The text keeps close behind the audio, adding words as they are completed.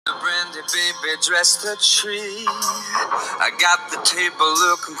The brandy baby dressed the tree. I got the table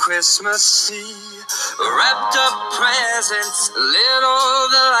looking Christmassy. Wrapped up presents, lit all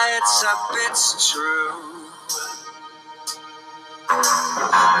the lights up, it's true.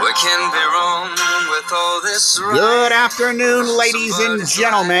 We can be wrong with all this. Good afternoon, ladies and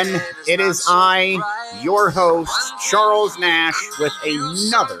gentlemen. It is I, your host, Charles Nash, with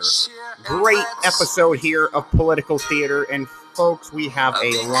another great episode here of Political Theater. And folks, we have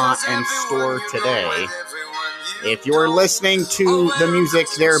a lot in store today. If you're listening to the music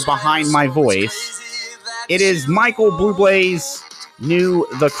there behind my voice, it is Michael Bublé's new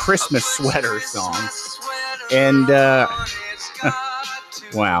The Christmas Sweater song. And,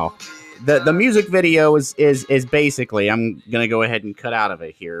 wow. The music video is basically, I'm going to go ahead and cut out of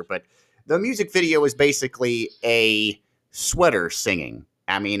it here, but the music video is basically a sweater singing.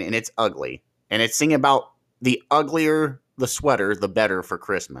 I mean, and it's ugly. And it's singing about the uglier the sweater, the better for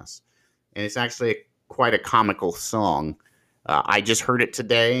Christmas. And it's actually quite a comical song. I just heard it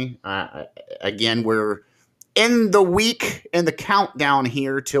today. Again, we're in the week, in the countdown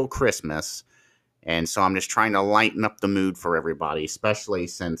here till Christmas. And so I'm just trying to lighten up the mood for everybody, especially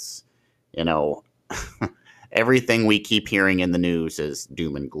since, you know, everything we keep hearing in the news is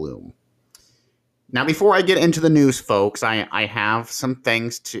doom and gloom. Now, before I get into the news, folks, I have some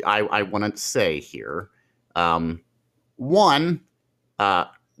things I want to say here. One,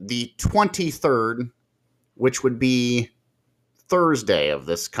 the 23rd, which would be Thursday of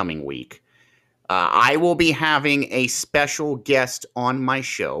this coming week, I will be having a special guest on my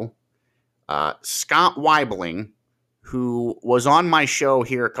show. Scott Weibling, who was on my show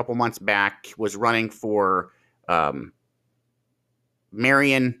here a couple months back, was running for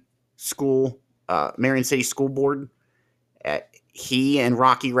Marion City School Board. He and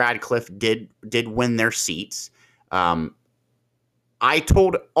Rocky Radcliffe did win their seats. I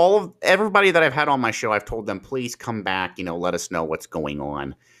told everybody that I've had on my show, I've told them, please come back, let us know what's going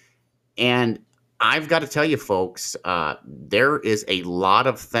on. And I've got to tell you, folks, there is a lot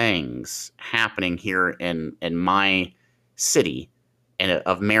of things happening here in my city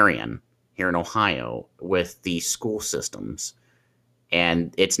of Marion, here in Ohio, with the school systems,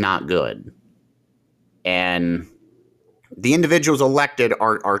 and it's not good. And the individuals elected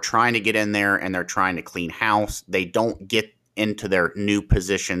are trying to get in there, and they're trying to clean house. They don't get into their new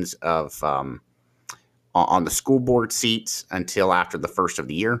positions of on the school board seats until after the first of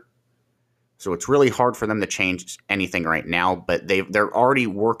the year. So it's really hard for them to change anything right now, but they're already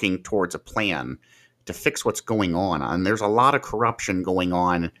working towards a plan to fix what's going on. And there's a lot of corruption going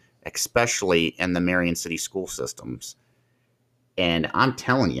on, especially in the Marion City school systems. And I'm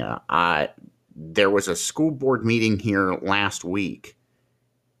telling you, there was a school board meeting here last week,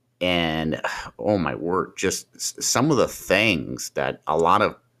 and oh my word, just some of the things that a lot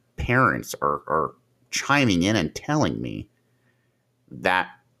of parents are chiming in and telling me that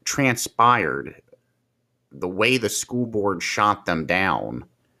transpired, the way the school board shot them down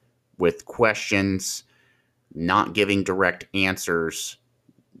with questions, not giving direct answers,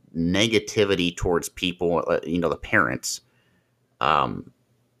 negativity towards people, the parents.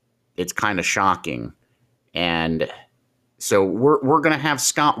 It's kind of shocking. And so we're going to have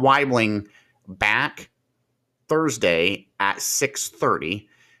Scott Weibling back Thursday at 6:30.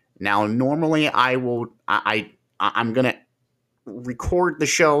 Now, normally I'm going to record the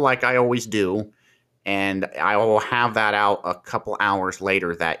show like I always do, and I will have that out a couple hours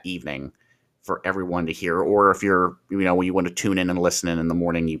later that evening for everyone to hear. Or if you want to tune in and listen in the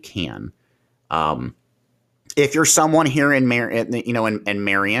morning, you can. If you're someone here in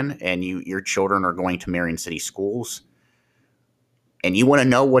Marion, and your children are going to Marion City schools, and you want to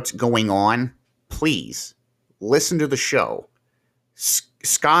know what's going on, please listen to the show.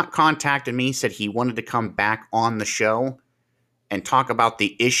 Scott contacted me, said he wanted to come back on the show and talk about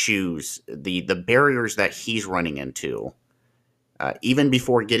the issues, the barriers that he's running into, even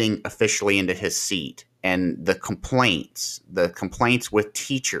before getting officially into his seat, and the complaints with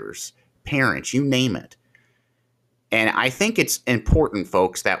teachers, parents, you name it. And I think it's important,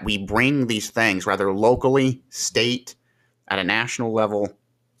 folks, that we bring these things, rather locally, state, at a national level.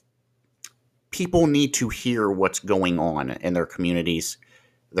 People need to hear what's going on in their communities,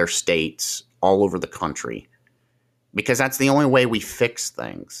 their states, all over the country, because that's the only way we fix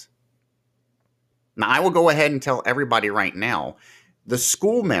things. Now, I will go ahead and tell everybody right now, the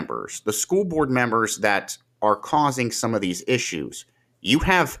school board members that are causing some of these issues, you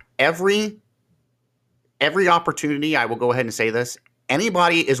have every opportunity. I will go ahead and say this.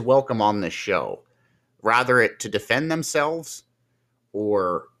 Anybody is welcome on this show, rather it to defend themselves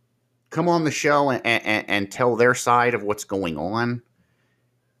or come on the show and tell their side of what's going on.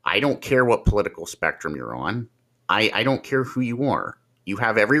 I don't care what political spectrum you're on. I don't care who you are. You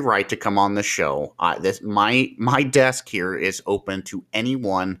have every right to come on the show. My desk here is open to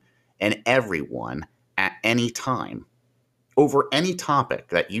anyone and everyone at any time over any topic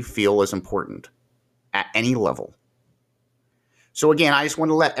that you feel is important at any level. So again, I just want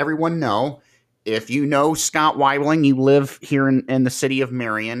to let everyone know, if you know Scott Weibling, you live here in the city of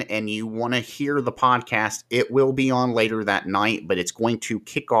Marion, and you want to hear the podcast, it will be on later that night, but it's going to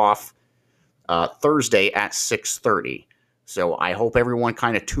kick off Thursday at 6:30. So I hope everyone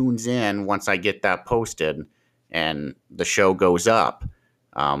kind of tunes in once I get that posted and the show goes up,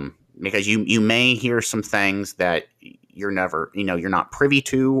 because you may hear some things that you're not privy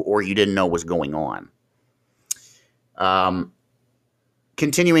to, or you didn't know was going on.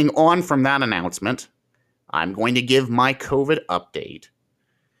 Continuing on from that announcement, I'm going to give my COVID update.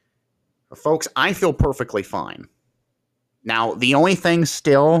 Folks, I feel perfectly fine. Now, the only thing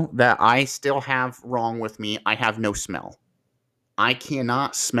still that I still have wrong with me, I have no smell. I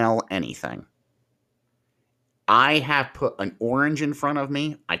cannot smell anything. I have put an orange in front of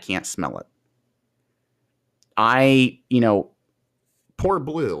me, I can't smell it. Poor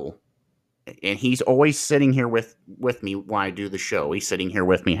Blue, and he's always sitting here with me while I do the show. He's sitting here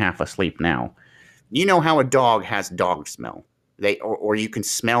with me half asleep now. You know how a dog has dog smell. Or you can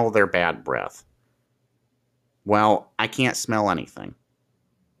smell their bad breath. Well, I can't smell anything.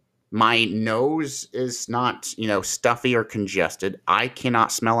 My nose is not, stuffy or congested. I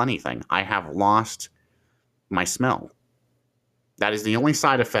cannot smell anything. I have lost my smell. That is the only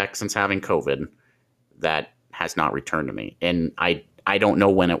side effect since having COVID that has not returned to me. And I don't know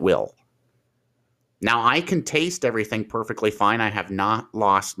when it will. Now, I can taste everything perfectly fine. I have not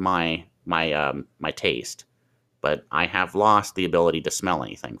lost my taste, but I have lost the ability to smell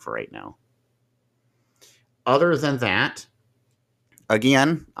anything for right now. Other than that,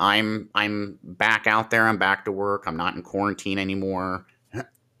 again, I'm back out there. I'm back to work. I'm not in quarantine anymore,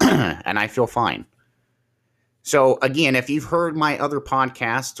 and I feel fine. So again, if you've heard my other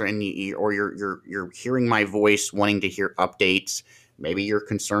podcasts, or you're hearing my voice, wanting to hear updates, maybe you're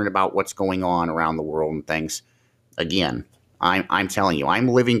concerned about what's going on around the world and things. Again, I'm telling you, I'm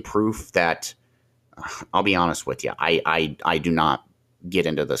living proof that, I'll be honest with you, I do not get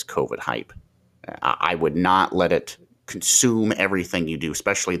into this COVID hype. I would not let it consume everything you do,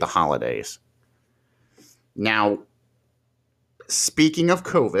 especially the holidays. Now, speaking of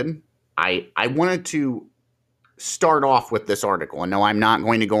COVID, I wanted to start off with this article. And no, I'm not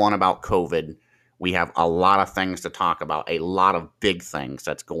going to go on about COVID. We have a lot of things to talk about, a lot of big things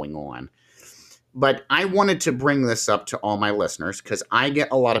that's going on. But I wanted to bring this up to all my listeners because I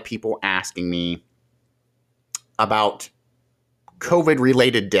get a lot of people asking me about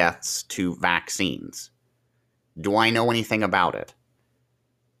COVID-related deaths to vaccines. Do I know anything about it?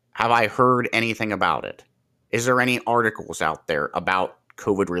 Have I heard anything about it? Is there any articles out there about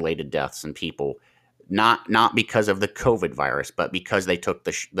COVID-related deaths in people, not because of the COVID virus, but because they took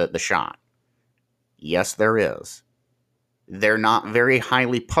the shot? Yes, there is. They're not very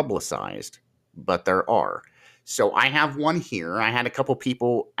highly publicized, but there are. So I have one here. I had a couple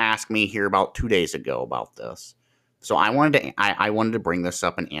people ask me here about 2 days ago about this. So I wanted to bring this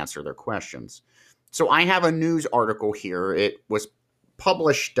up and answer their questions. So I have a news article here. It was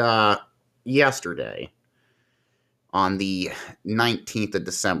published yesterday on the 19th of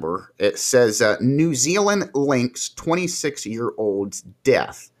December. It says New Zealand links 26-year-old's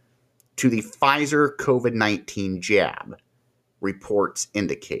death to the Pfizer COVID-19 jab, reports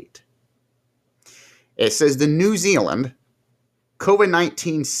indicate. It says the New Zealand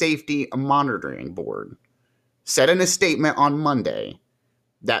COVID-19 Safety Monitoring Board said in a statement on Monday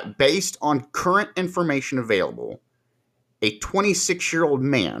that based on current information available, a 26-year-old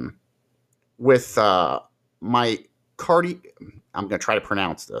man with I'm going to try to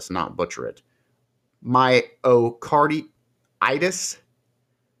pronounce this, not butcher it, myocarditis,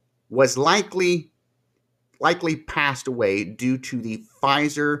 was likely passed away due to the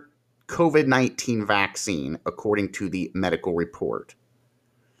Pfizer COVID-19 vaccine, according to the medical report.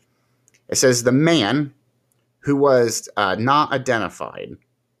 It says the man, who was not identified,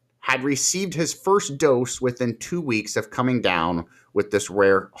 had received his first dose within 2 weeks of coming down with this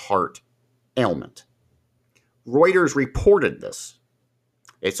rare heart ailment. Reuters reported this.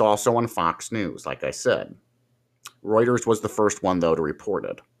 It's also on Fox News, like I said. Reuters was the first one, though, to report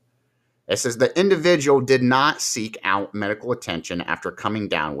it. It says the individual did not seek out medical attention after coming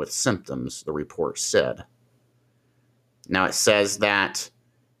down with symptoms, the report said. Now, it says that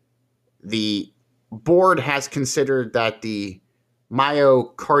the board has considered that the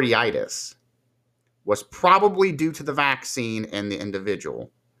myocarditis was probably due to the vaccine in the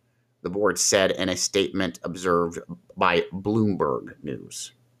individual, the board said in a statement observed by Bloomberg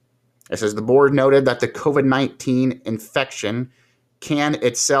News. It says the board noted that the COVID-19 infection can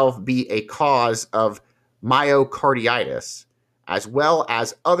itself be a cause of myocarditis, as well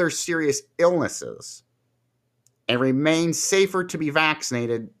as other serious illnesses, and remains safer to be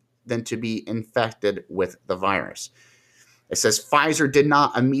vaccinated than to be infected with the virus. It says Pfizer did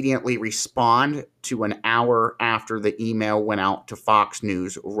not immediately respond to an hour after the email went out to Fox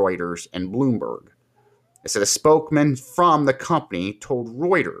News, Reuters, and Bloomberg. It said a spokesman from the company told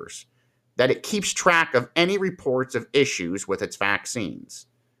Reuters that it keeps track of any reports of issues with its vaccines.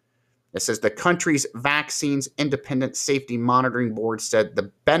 It says the country's Vaccines Independent Safety Monitoring Board said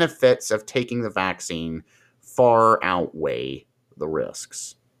the benefits of taking the vaccine far outweigh the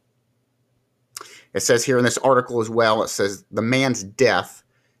risks. It says here in this article as well, it says the man's death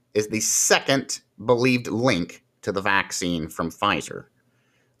is the second believed link to the vaccine from Pfizer.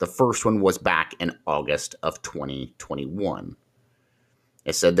 The first one was back in August of 2021.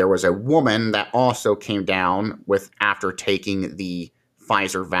 It said there was a woman that also came down with after taking the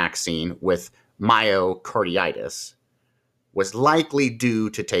Pfizer vaccine with myocarditis, was likely due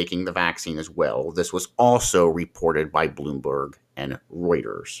to taking the vaccine as well. This was also reported by Bloomberg and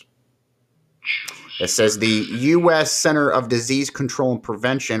Reuters. It says the U.S. Center of Disease Control and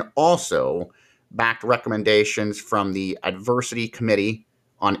Prevention also backed recommendations from the Advisory Committee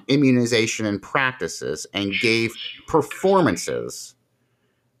on Immunization and Practices and gave performances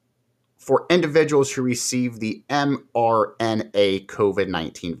for individuals who received the mRNA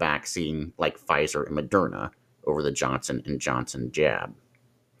COVID-19 vaccine like Pfizer and Moderna over the Johnson & Johnson jab.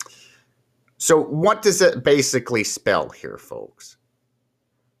 So what does it basically spell here, folks?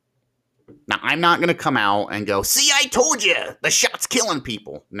 Now, I'm not going to come out and go, see, I told you, the shot's killing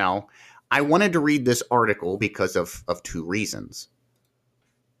people. No, I wanted to read this article because of two reasons.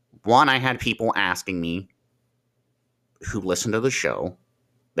 One, I had people asking me who listened to the show.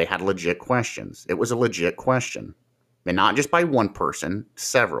 They had legit questions. It was a legit question. And not just by one person,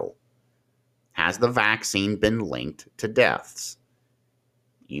 several. Has the vaccine been linked to deaths?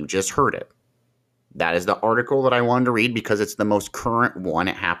 You just heard it. That is the article that I wanted to read because it's the most current one.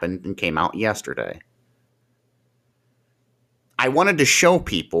 It happened and came out yesterday. I wanted to show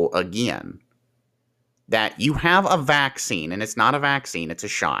people again that you have a vaccine, and it's not a vaccine, it's a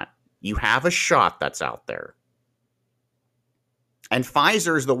shot. You have a shot that's out there. And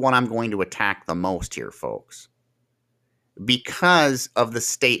Pfizer is the one I'm going to attack the most here, folks, because of the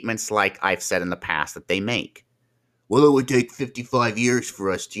statements like I've said in the past that they make. Well, it would take 55 years for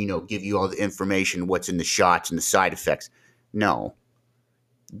us to, give you all the information, what's in the shots and the side effects. No,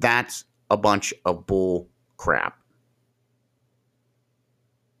 that's a bunch of bull crap.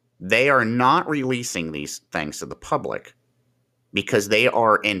 They are not releasing these things to the public because they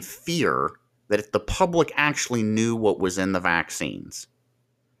are in fear that if the public actually knew what was in the vaccines,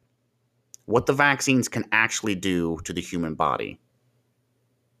 what the vaccines can actually do to the human body,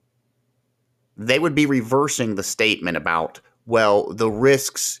 they would be reversing the statement about, well, the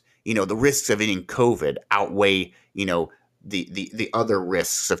risks of getting COVID outweigh, the other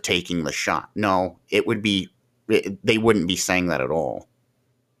risks of taking the shot. No, they wouldn't be saying that at all.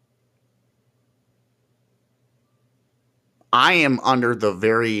 I am under the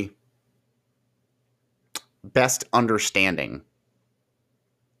very best understanding,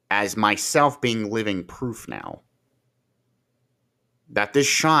 as myself being living proof now, that this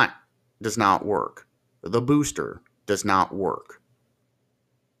shot does not work. The booster does not work.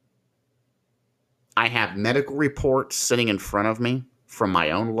 I have medical reports sitting in front of me from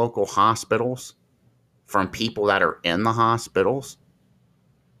my own local hospitals, from people that are in the hospitals,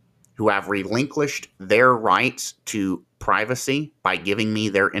 who have relinquished their rights to privacy by giving me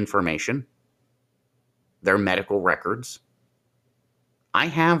their information, their medical records. I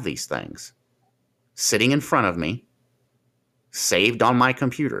have these things sitting in front of me, saved on my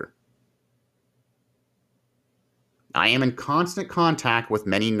computer. I am in constant contact with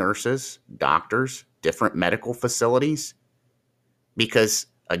many nurses, doctors, different medical facilities, because,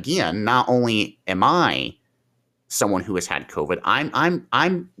 again, not only am I someone who has had COVID,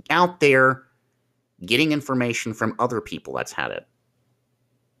 I'm out there getting information from other people that's had it.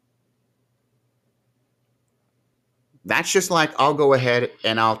 That's just like I'll go ahead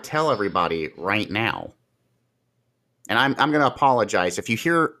and I'll tell everybody right now. And I'm going to apologize if you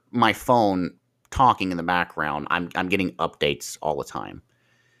hear my phone talking in the background. I'm getting updates all the time.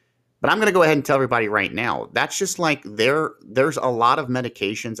 But I'm going to go ahead and tell everybody right now. That's just like there's a lot of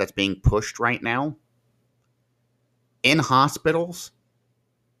medications that's being pushed right now in hospitals.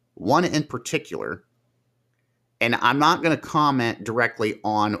 One in particular And I'm not going to comment directly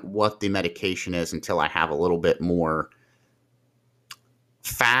on what the medication is until I have a little bit more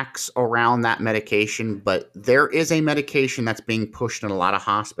facts around that medication. But there is a medication that's being pushed in a lot of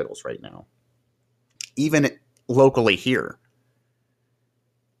hospitals right now, even locally here.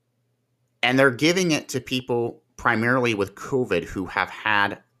 And they're giving it to people primarily with COVID who have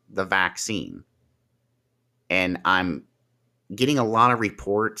had the vaccine. And I'm getting a lot of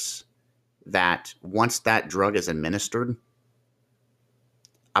reports that once that drug is administered,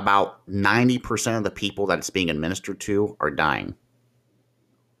 about 90% of the people that it's being administered to are dying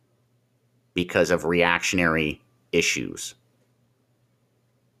because of reactionary issues.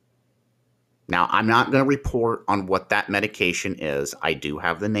 Now, I'm not going to report on what that medication is. I do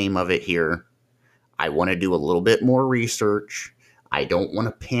have the name of it here. I want to do a little bit more research. I don't want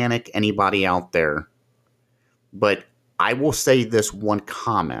to panic anybody out there. But I will say this one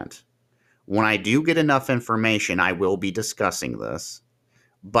comment. When I do get enough information, I will be discussing this.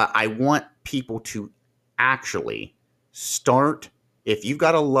 But I want people to actually start, if you've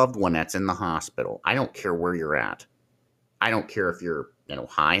got a loved one that's in the hospital, I don't care where you're at. I don't care if you're in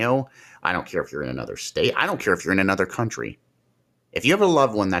Ohio. I don't care if you're in another state. I don't care if you're in another country. If you have a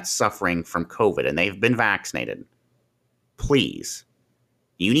loved one that's suffering from COVID and they've been vaccinated, please,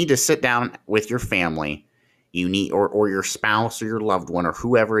 you need to sit down with your family, you need, or your spouse or your loved one or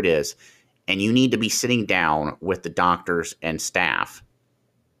whoever it is, and you need to be sitting down with the doctors and staff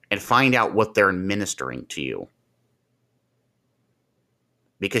and find out what they're administering to you.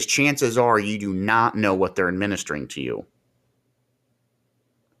 Because chances are you do not know what they're administering to you.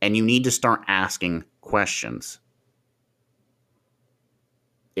 And you need to start asking questions.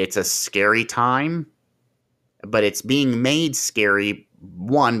 It's a scary time, but it's being made scary,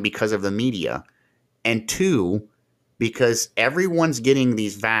 one, because of the media, and two, because everyone's getting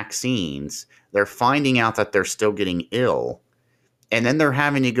these vaccines. They're finding out that they're still getting ill, and then they're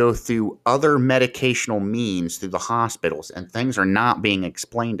having to go through other medicational means through the hospitals, and things are not being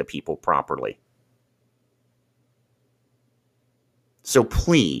explained to people properly. So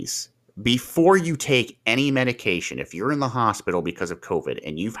please, before you take any medication, if you're in the hospital because of COVID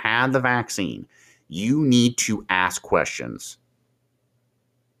and you've had the vaccine, you need to ask questions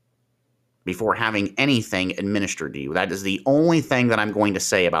before having anything administered to you. That is the only thing that I'm going to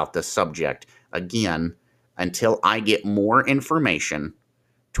say about this subject. Again, until I get more information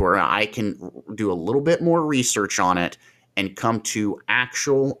to where I can do a little bit more research on it and come to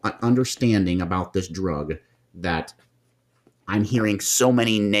actual understanding about this drug that I'm hearing so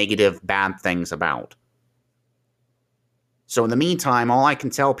many negative, bad things about. So in the meantime, all I can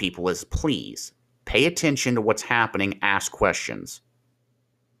tell people is please pay attention to what's happening, ask questions.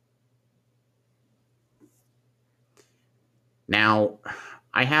 Now,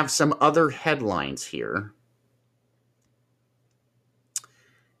 I have some other headlines here.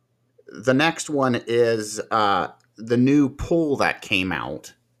 The next one is the new poll that came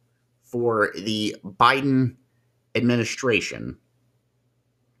out for the Biden administration.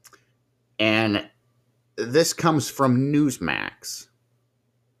 And this comes from Newsmax.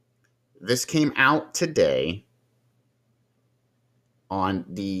 This came out today on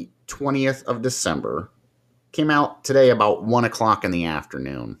the 20th of December. Came out today about 1 o'clock in the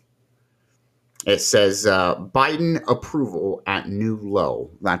afternoon. It says, Biden approval at new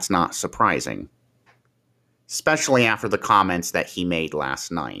low. That's not surprising, especially after the comments that he made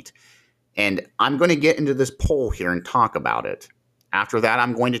last night. And I'm going to get into this poll here and talk about it. After that,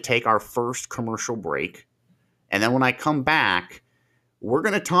 I'm going to take our first commercial break. And then when I come back, we're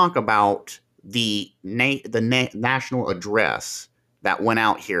going to talk about the national address that went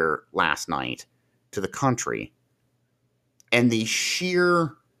out here last night to the country. And the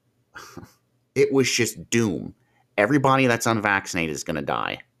sheer... it was just doom. Everybody that's unvaccinated is going to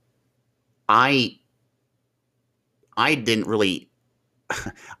die. I didn't really...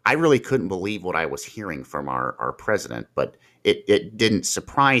 I really couldn't believe what I was hearing from our president, but it didn't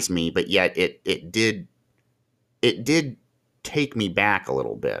surprise me, but yet it did take me back a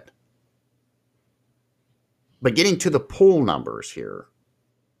little bit. But getting to the poll numbers here,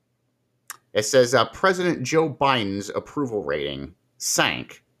 it says President Joe Biden's approval rating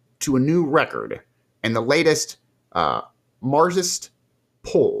sank to a new record in the latest Marxist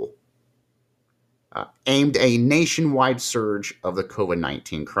poll aimed a nationwide surge of the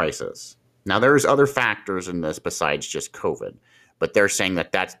COVID-19 crisis. Now, there's other factors in this besides just COVID, but they're saying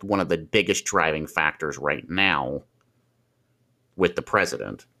that that's one of the biggest driving factors right now with the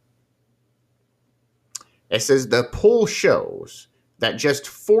president. It says the poll shows that just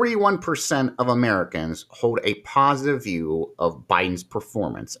 41% of Americans hold a positive view of Biden's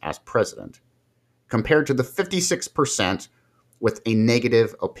performance as president, compared to the 56% with a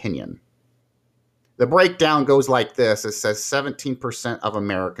negative opinion. The breakdown goes like this. It says 17% of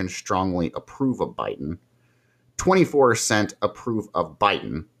Americans strongly approve of Biden, 24% approve of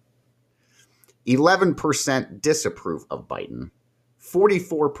Biden, 11% disapprove of Biden,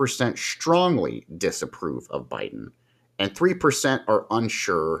 44% strongly disapprove of Biden, and 3% are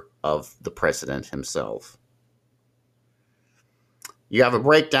unsure of the president himself. You have a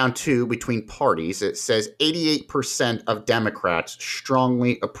breakdown, too, between parties. It says 88% of Democrats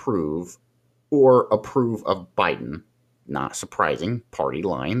strongly approve or approve of Biden. Not surprising, party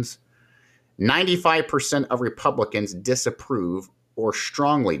lines. 95% of Republicans disapprove or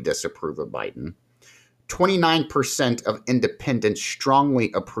strongly disapprove of Biden. 29% of independents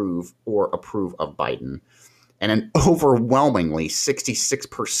strongly approve or approve of Biden. And an overwhelmingly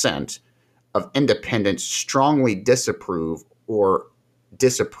 66% of independents strongly disapprove or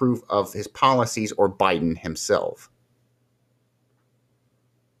disapprove of his policies or Biden himself.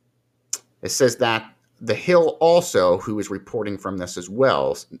 It says that The Hill also, who is reporting from this as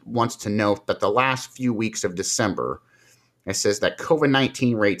well, wants to note that the last few weeks of December, it says that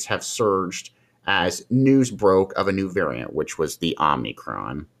COVID-19 rates have surged as news broke of a new variant, which was the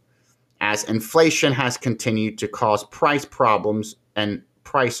Omicron, as inflation has continued to cause price problems and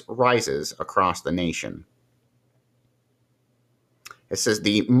price rises across the nation. It says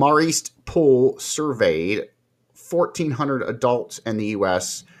the Marist poll surveyed 1,400 adults in the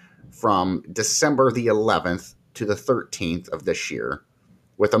U.S. from December the 11th to the 13th of this year,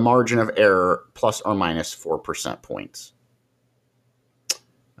 with a margin of error plus or minus 4% points.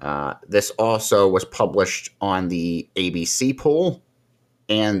 This also was published on the ABC poll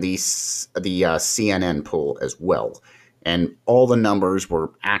and the CNN poll as well. And all the numbers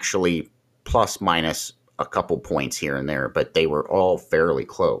were actually plus minus a couple points here and there, but they were all fairly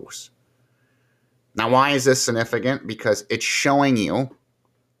close. Now, why is this significant? Because it's showing you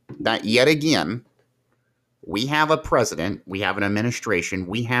that yet again, we have a president, we have an administration,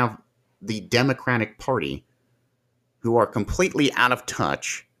 we have the Democratic Party who are completely out of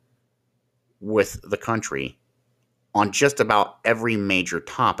touch with the country on just about every major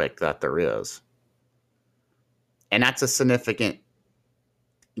topic that there is. And that's a significant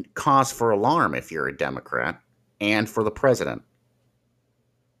cause for alarm if you're a Democrat and for the president.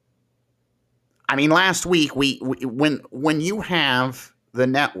 I mean, last week, when you have the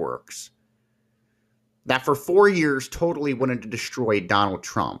networks that for 4 years totally wanted to destroy Donald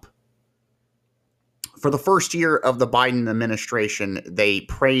Trump, for the first year of the Biden administration, they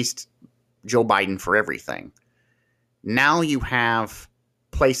praised Joe Biden for everything. Now you have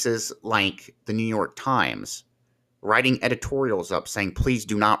places like the New York Times writing editorials up saying, please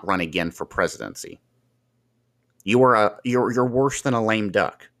do not run again for presidency. You're worse than a lame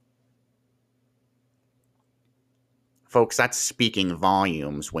duck. Folks, that's speaking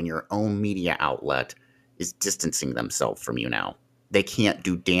volumes when your own media outlet is distancing themselves from you now. They can't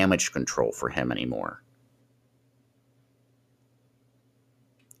do damage control for him anymore.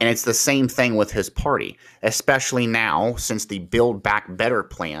 And it's the same thing with his party, especially now since the Build Back Better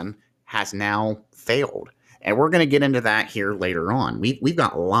plan has now failed. And we're going to get into that here later on. We've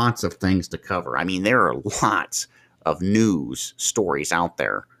got lots of things to cover. I mean, there are lots of news stories out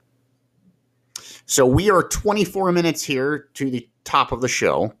there. So we are 24 minutes here to the top of the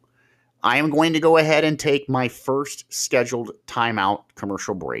show. I am going to go ahead and take my first scheduled timeout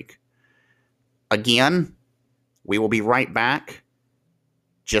commercial break. Again, we will be right back.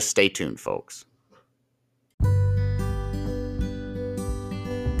 Just stay tuned, folks.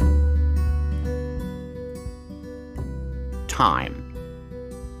 Time.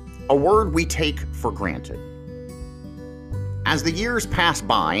 A word we take for granted. As the years pass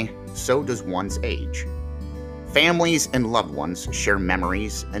by, so does one's age. Families and loved ones share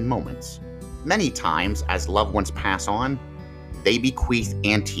memories and moments. Many times, as loved ones pass on, they bequeath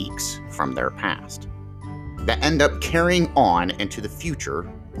antiques from their past that end up carrying on into the future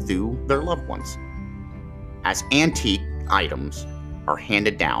through their loved ones, as antique items are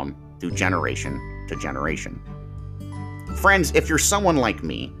handed down through generation to generation. Friends, if you're someone like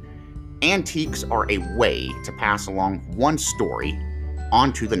me, antiques are a way to pass along one story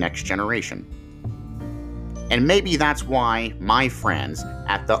onto the next generation. And maybe that's why my friends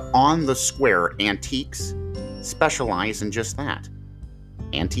at the On the Square Antiques specialize in just that,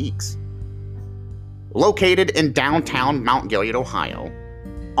 antiques. Located in downtown Mount Gilead, Ohio,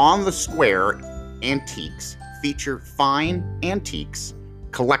 On the Square Antiques feature fine antiques,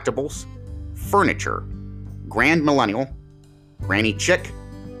 collectibles, furniture, Grand Millennial, Granny Chick,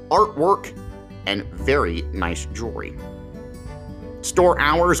 artwork, and very nice jewelry. Store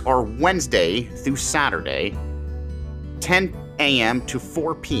hours are Wednesday through Saturday, 10 a.m. to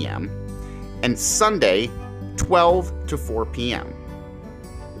 4 p.m., and Sunday, 12 to 4 p.m.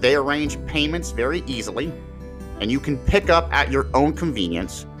 They arrange payments very easily, and you can pick up at your own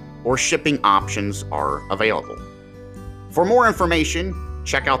convenience, or shipping options are available. For more information,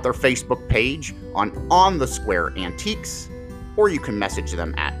 check out their Facebook page on the Square Antiques, or you can message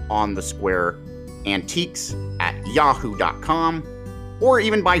them at onthesquareantiques@yahoo.com, or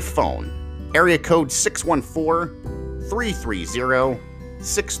even by phone, area code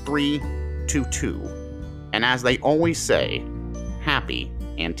 614-330-6322. And as they always say, happy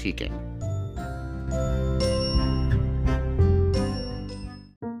antiquing.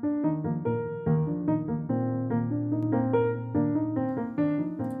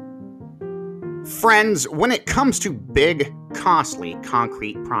 Friends, when it comes to big, costly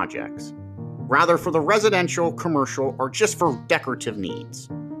concrete projects, rather for the residential, commercial, or just for decorative needs,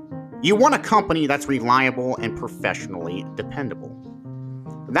 you want a company that's reliable and professionally dependable.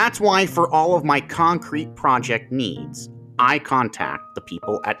 That's why for all of my concrete project needs, I contact the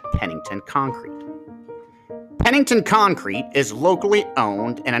people at Pennington Concrete. Pennington Concrete is locally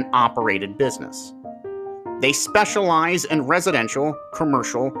owned and an operated business. They specialize in residential,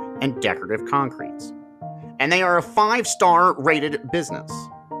 commercial, and decorative concretes. And they are a 5-star rated business.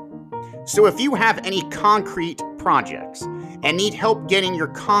 So if you have any concrete projects and need help getting your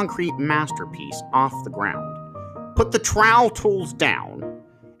concrete masterpiece off the ground, put the trowel tools down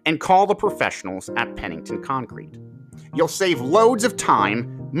and call the professionals at Pennington Concrete. You'll save loads of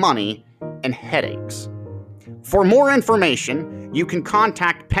time, money, and headaches. For more information, you can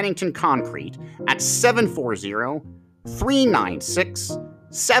contact Pennington Concrete at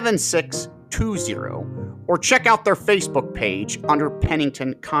 740-396-7620 or check out their Facebook page under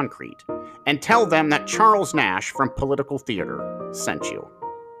Pennington Concrete and tell them that Charles Nash from Political Theater sent you.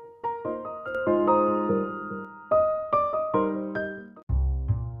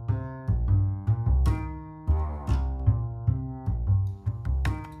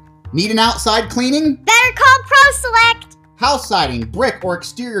 Need an outside cleaning? Better call ProSelect. House siding, brick, or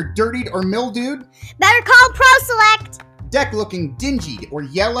exterior dirtied or mildewed? Better call ProSelect. Deck looking dingy or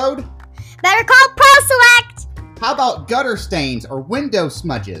yellowed? Better call ProSelect. How about gutter stains or window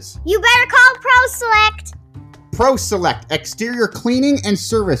smudges? You better call ProSelect. ProSelect Exterior Cleaning and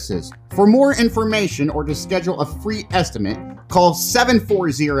Services. For more information or to schedule a free estimate, call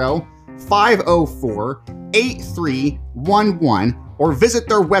 740-504-8311 or visit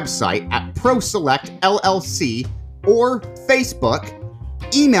their website at ProSelect LLC or Facebook.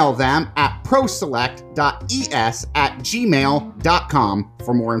 Email them at proselect.es@gmail.com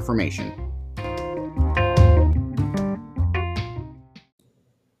for more information.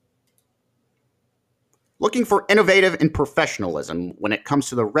 Looking for innovative and professionalism when it comes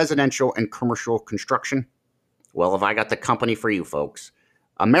to the residential and commercial construction? Well, have I got the company for you folks.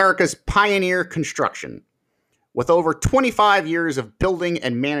 America's Pioneer Construction. With over 25 years of building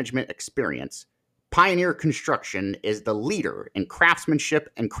and management experience, Pioneer Construction is the leader in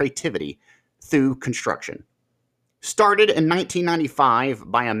craftsmanship and creativity through construction. Started in 1995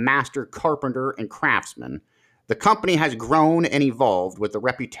 by a master carpenter and craftsman, the company has grown and evolved with the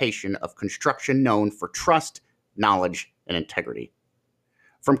reputation of construction known for trust, knowledge, and integrity.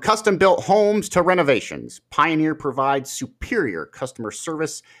 From custom-built homes to renovations, Pioneer provides superior customer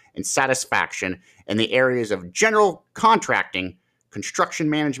service and satisfaction in the areas of general contracting,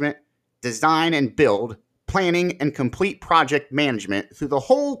 construction management, design and build, planning, and complete project management through the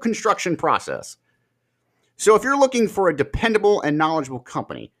whole construction process. So if you're looking for a dependable and knowledgeable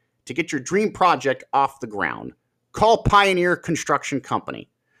company to get your dream project off the ground, call Pioneer Construction Company.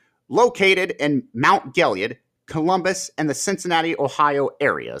 Located in Mount Gilead, Columbus, and the Cincinnati, Ohio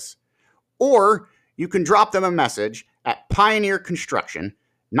areas. Or you can drop them a message at Pioneer Construction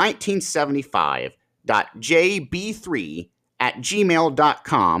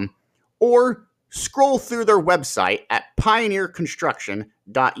 1975.jb3@gmail.com or scroll through their website at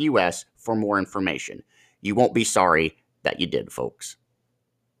pioneerconstruction.us for more information. You won't be sorry that you did, folks.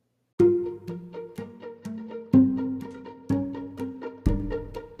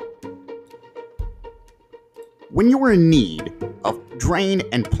 When you're in need of drain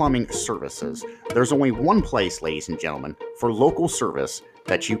and plumbing services, there's only one place, ladies and gentlemen, for local service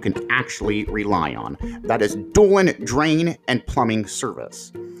that you can actually rely on. That is Dolan Drain and Plumbing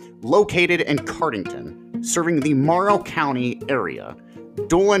Service. Located in Cardington, serving the Morrow County area,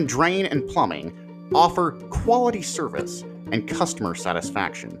 Dolan Drain and Plumbing offer quality service and customer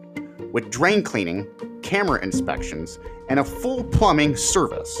satisfaction. With drain cleaning, camera inspections, and a full plumbing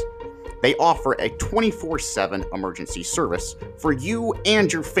service, They offer a 24/7 emergency service for you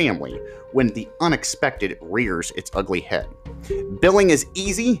and your family when the unexpected rears its ugly head. Billing is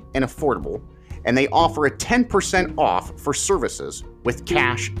easy and affordable, and they offer a 10% off for services with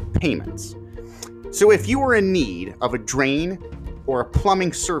cash payments. So if you are in need of a drain or a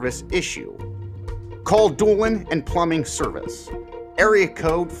plumbing service issue, call Doolin and Plumbing Service. Area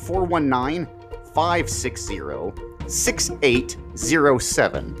code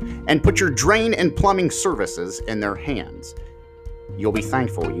 419-560-6807 and put your drain and plumbing services in their hands. You'll be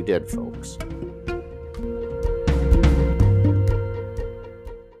thankful you did, folks.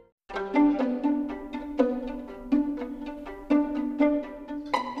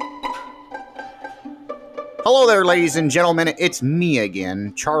 Hello there, ladies and gentlemen. It's me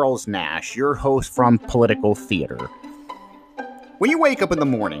again, Charles Nash, your host from Political Theater. When you wake up in the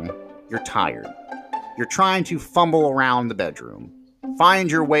morning, you're tired. You're trying to fumble around the bedroom, find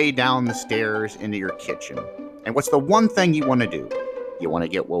your way down the stairs into your kitchen. And what's the one thing you want to do? You want to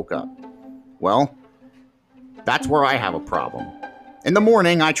get woke up. Well, that's where I have a problem. In the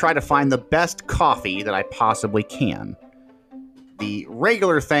morning, I try to find the best coffee that I possibly can. The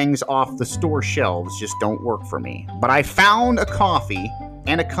regular things off the store shelves just don't work for me. But I found a coffee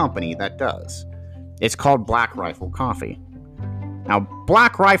and a company that does. It's called Black Rifle Coffee. Now,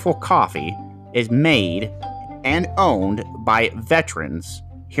 Black Rifle Coffee is made and owned by veterans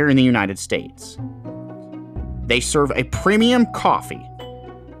here in the United States. They serve a premium coffee.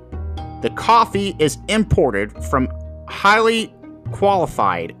 The coffee is imported from highly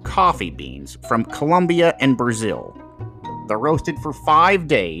qualified coffee beans from Colombia and Brazil. They're roasted for 5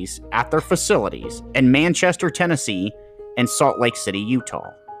 days at their facilities in Manchester, Tennessee, and Salt Lake City, Utah.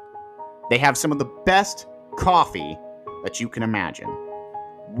 They have some of the best coffee that you can imagine.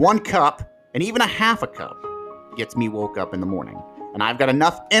 1 cup, and even a half a cup, gets me woke up in the morning. And I've got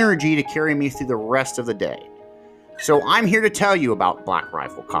enough energy to carry me through the rest of the day. So I'm here to tell you about Black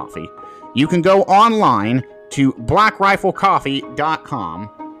Rifle Coffee. You can go online to blackriflecoffee.com,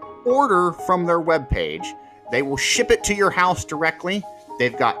 order from their webpage. They will ship it to your house directly.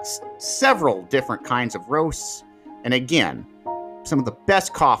 They've got several different kinds of roasts. And again, some of the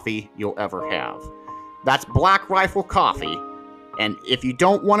best coffee you'll ever have. That's Black Rifle Coffee. And if you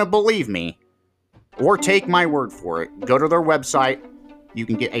don't want to believe me, or take my word for it, go to their website. You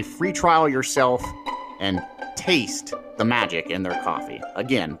can get a free trial yourself and taste the magic in their coffee.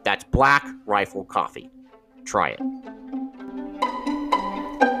 Again, that's Black Rifle Coffee. Try it.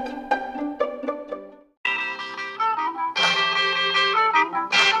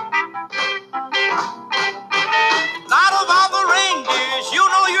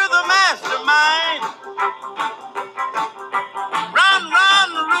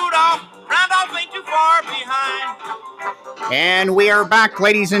 And we are back,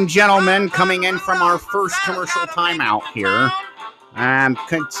 ladies and gentlemen, coming in from our first commercial timeout here. I'm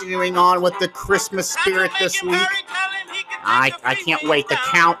continuing on with the Christmas spirit this week. I can't wait. The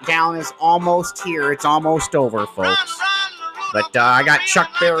countdown is almost here. It's almost over, folks. But I got Chuck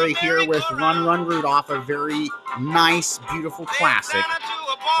Berry here with Run, Run, Rudolph, a very nice, beautiful classic.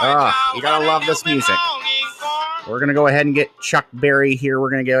 You gotta love this music. We're going to go ahead and get Chuck Berry here. We're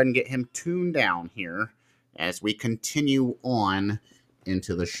going to go ahead and get him tuned down here as we continue on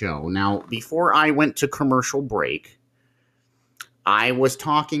into the show. Now, before I went to commercial break, I was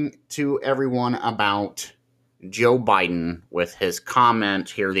talking to everyone about Joe Biden with his comment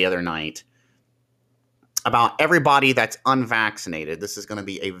here the other night about everybody that's unvaccinated. This is going to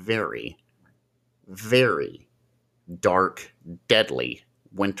be a very, very dark, deadly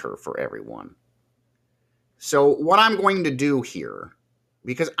winter for everyone. So what I'm going to do here,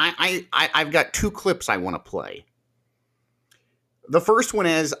 because I've got 2 clips I want to play. The first one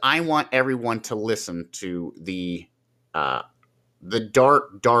is I want everyone to listen to the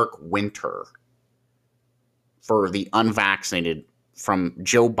dark, dark winter for the unvaccinated from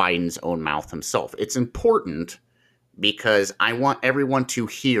Joe Biden's own mouth himself. It's important because I want everyone to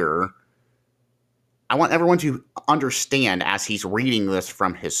hear, I want everyone to understand as he's reading this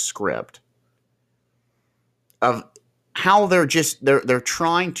from his script of how they're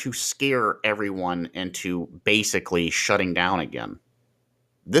trying to scare everyone into basically shutting down again.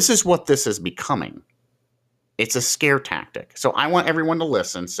 This is what this is becoming. It's a scare tactic. So I want everyone to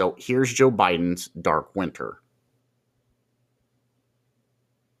listen. So here's Joe Biden's dark winter.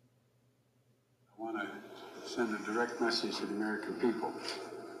 I want to send a direct message to the American people.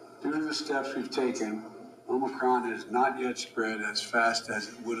 Due to the steps we've taken, Omicron has not yet spread as fast as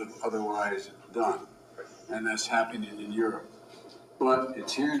it would have otherwise done. And that's happening in Europe. But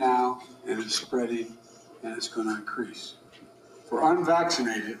it's here now, and it's spreading, and it's going to increase. For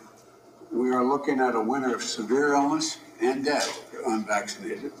unvaccinated, We are looking at a winter of severe illness and death for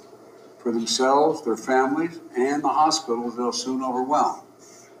unvaccinated, for themselves, their families, and the hospitals they'll soon overwhelm.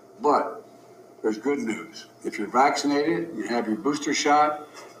 But there's good news. If you're vaccinated, you have your booster shot,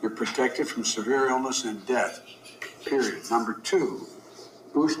 you're protected from severe illness and death. Period. Number 2,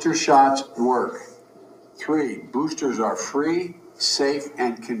 booster shots work. 3, boosters are free, safe,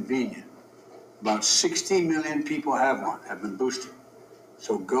 and convenient. About 60 million people have been boosted.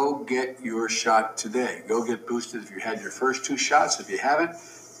 So go get your shot today. Go get boosted if you had your first 2 shots. If you haven't,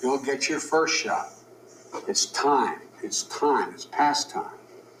 go get your first shot. It's time. It's time. It's past time.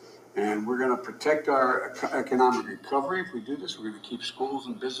 And we're going to protect our economic recovery if we do this. We're going to keep schools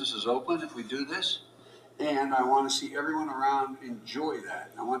and businesses open if we do this. And I want to see everyone around enjoy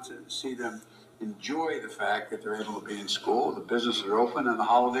that. I want to see them enjoy the fact that they're able to be in school, the businesses are open, and the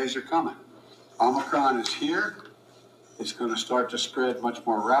holidays are coming. Omicron is here. It's going to start to spread much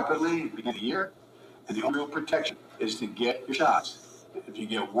more rapidly at the beginning of the year. And the only real protection is to get your shots. If you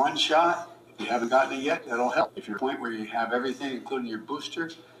get 1 shot, if you haven't gotten it yet, that'll help. If you're at a point where you have everything, including your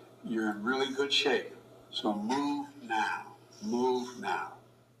booster, you're in really good shape. So move now. Move now.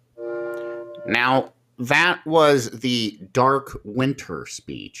 Now, that was the dark winter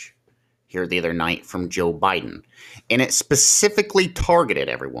speech here the other night from Joe Biden. And it specifically targeted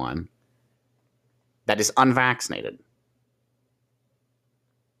everyone that is unvaccinated.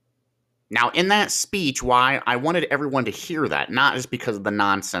 Now, in that speech, why I wanted everyone to hear that, not just because of the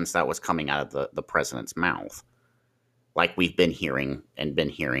nonsense that was coming out of the president's mouth, like we've been hearing and been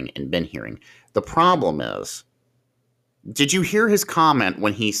hearing and been hearing. The problem is, did you hear his comment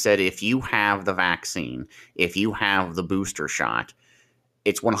when he said if you have the vaccine, if you have the booster shot,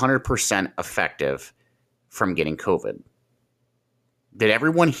 it's 100% effective from getting COVID? Did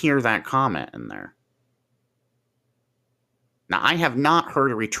everyone hear that comment in there? Now, I have not heard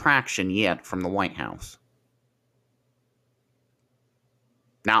a retraction yet from the White House.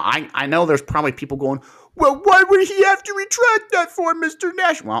 Now, I know there's probably people going, well, why would he have to retract that for, Mr.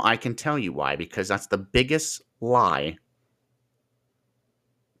 Nash? Well, I can tell you why, because that's the biggest lie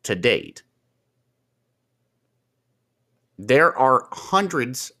to date. There are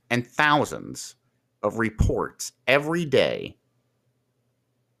hundreds and thousands of reports every day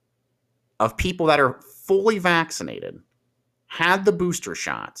of people that are fully vaccinated, had the booster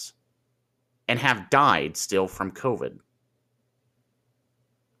shots, and have died still from COVID.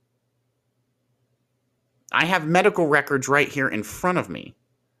 I have medical records right here in front of me.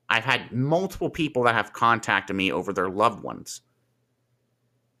 I've had multiple people that have contacted me over their loved ones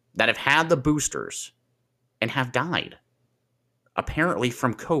that have had the boosters and have died, apparently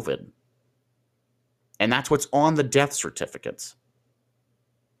from COVID. And that's what's on the death certificates.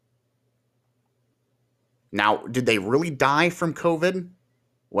 Now, did they really die from COVID?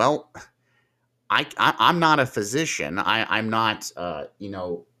 Well, I'm not a physician. I'm not,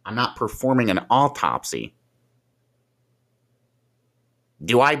 I'm not performing an autopsy.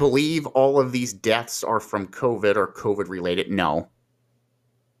 Do I believe all of these deaths are from COVID or COVID related? No.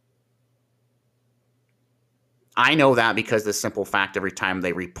 I know that because the simple fact every time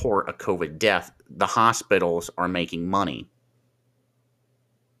they report a COVID death, the hospitals are making money.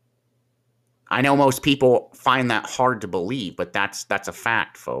 I know most people find that hard to believe, but that's a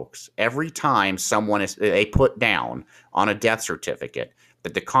fact, folks. Every time they put down on a death certificate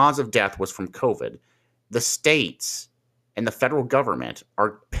that the cause of death was from COVID, the states and the federal government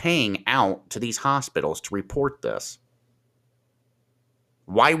are paying out to these hospitals to report this.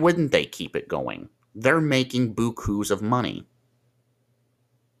 Why wouldn't they keep it going? They're making bukus of money.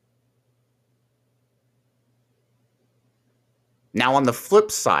 Now, on the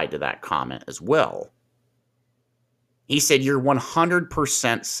flip side to that comment as well, he said you're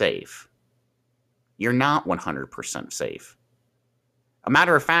 100% safe. You're not 100% safe. A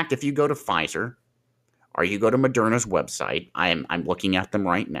matter of fact, if you go to Pfizer or you go to Moderna's website, I'm looking at them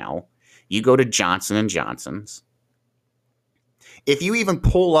right now. You go to Johnson & Johnson's. If you even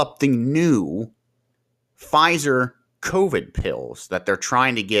pull up the new Pfizer COVID pills that they're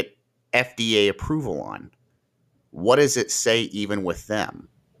trying to get FDA approval on, what does it say even with them?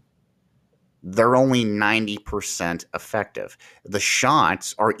 They're only 90% effective. The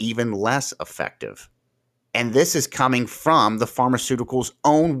shots are even less effective. And this is coming from the pharmaceuticals'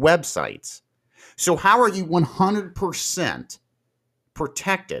 own websites. So how are you 100%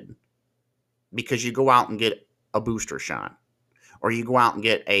 protected because you go out and get a booster shot? Or you go out and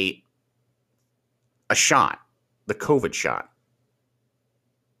get a shot, the COVID shot?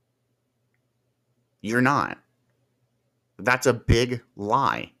 You're not. That's a big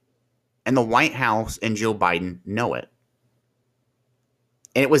lie. And the White House and Joe Biden know it.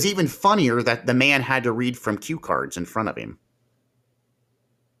 And it was even funnier that the man had to read from cue cards in front of him.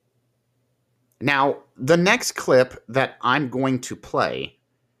 Now, the next clip that I'm going to play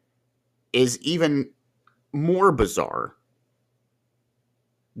is even more bizarre.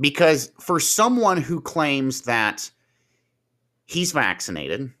 Because for someone who claims that he's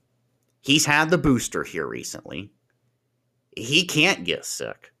vaccinated, he's had the booster here recently, he can't get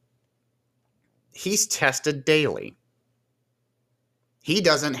sick. He's tested daily. He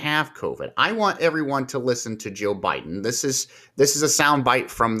doesn't have COVID. I want everyone to listen to Joe Biden. This is a soundbite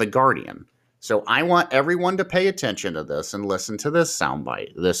from The Guardian. So I want everyone to pay attention to this and listen to this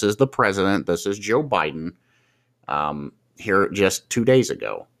soundbite. This is the president. This is Joe Biden here just 2 days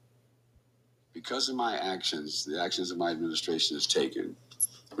ago. Because of my actions, the actions that my administration has taken,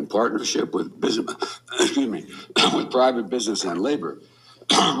 in partnership with business, with private business and labor,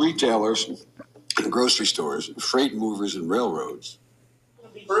 retailers, grocery stores, freight movers, and railroads.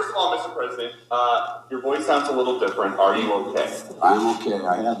 First of all, Mr. President, your voice sounds a little different. Are you okay? I'm okay.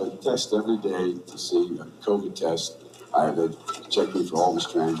 I have a test every day to see a COVID test. I have to check me for all the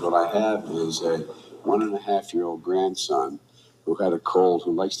strands. What I have is a 1.5-year-old grandson who had a cold,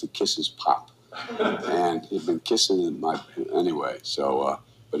 who likes to kiss his pop. And he'd been kissing in my, anyway, so,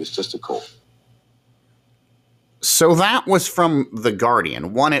 but it's just a cold. So that was from The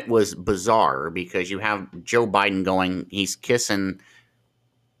Guardian. One, it was bizarre because you have Joe Biden going, he's kissing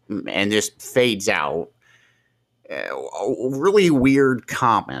and just fades out. A really weird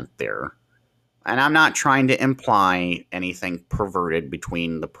comment there. And I'm not trying to imply anything perverted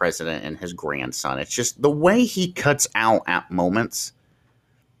between the president and his grandson. It's just the way he cuts out at moments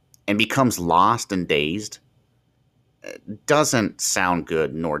and becomes lost and dazed doesn't sound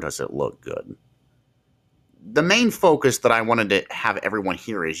good, nor does it look good. The main focus that I wanted to have everyone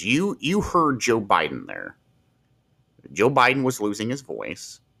hear is you heard Joe Biden there. Joe Biden was losing his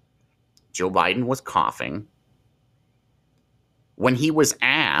voice. Joe Biden was coughing. When he was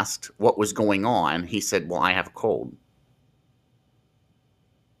asked what was going on, he said, well, I have a cold.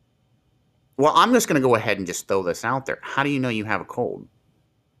 Well, I'm just going to go ahead and just throw this out there. How do you know you have a cold?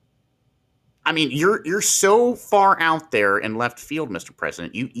 I mean, you're so far out there in left field, Mr.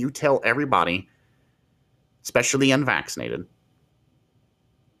 President. You tell everybody, especially unvaccinated,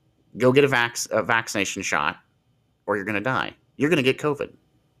 go get a vaccination shot or you're going to die. You're going to get COVID.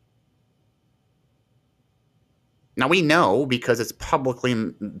 Now, we know because it's publicly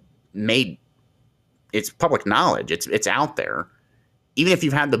made, it's public knowledge. It's out there. Even if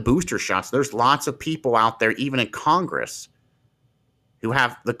you've had the booster shots, there's lots of people out there, even in Congress, who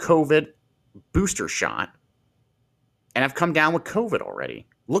have the COVID booster shot and have come down with COVID already.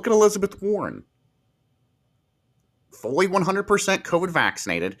 Look at Elizabeth Warren. Fully 100% COVID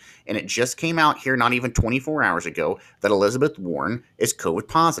vaccinated, and it just came out here not even 24 hours ago that Elizabeth Warren is COVID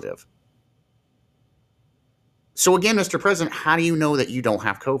positive. So again, Mr. President, how do you know that you don't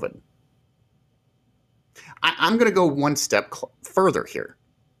have COVID? I'm going to go one step further here.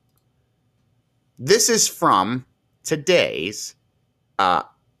 This is from today's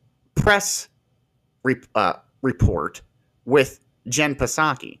press report with Jen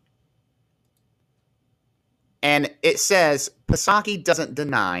Psaki. And it says, Psaki doesn't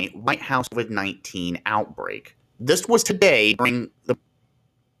deny White House COVID-19 outbreak. This was today during the...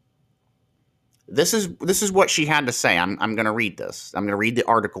 This is what she had to say. I'm going to read this. I'm going to read the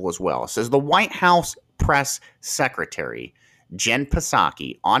article as well. It says, the White House press secretary, Jen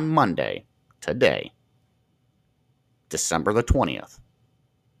Psaki, on Monday, today, December the 20th,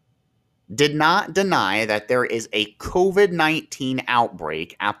 did not deny that there is a COVID-19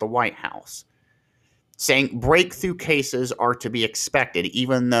 outbreak at the White House, saying breakthrough cases are to be expected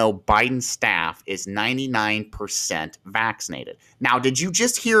even though Biden's staff is 99% vaccinated. Now, did you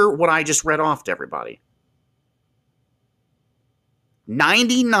just hear what I just read off to everybody?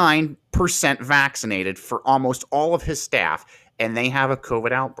 99% vaccinated for almost all of his staff, and they have a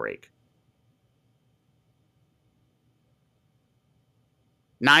COVID outbreak.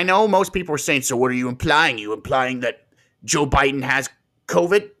 Now, I know most people are saying, so what are you implying? You implying that Joe Biden has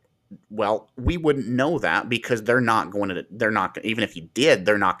COVID? Well, we wouldn't know that because even if he did,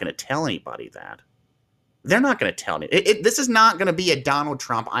 they're not going to tell anybody that. They're not going to tell me. This is not going to be a Donald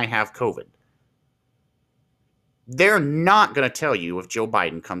Trump, I have COVID. They're not going to tell you if Joe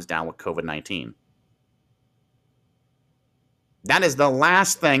Biden comes down with COVID-19. That is the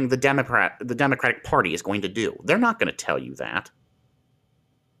last thing the Democratic Party is going to do. They're not going to tell you that.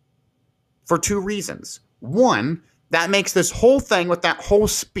 For two reasons. One, that makes this whole thing with that whole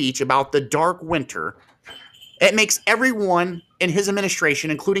speech about the dark winter, it makes everyone in his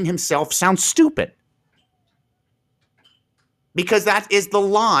administration, including himself, sound stupid. because that is the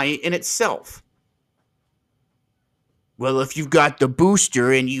lie in itself. Well, if you've got the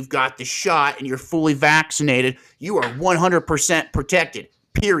booster and you've got the shot and you're fully vaccinated, you are 100% protected,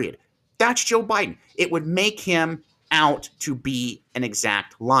 period. That's Joe Biden. It would make him out to be an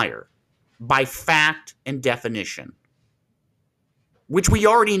exact liar by fact and definition, which we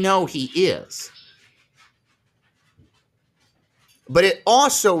already know he is. But it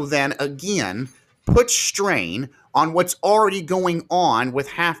also then, again, puts strain on what's already going on with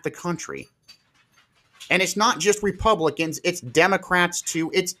half the country. And it's not just Republicans, it's Democrats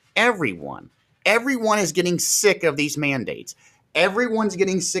too, it's everyone. Everyone is getting sick of these mandates. Everyone's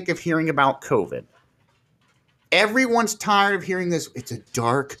getting sick of hearing about COVID. Everyone's tired of hearing this. It's a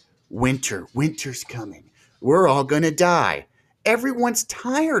dark winter. Winter's coming. We're all going to die. Everyone's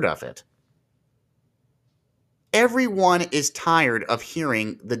tired of it. Everyone is tired of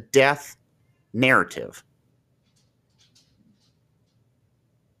hearing the death narrative.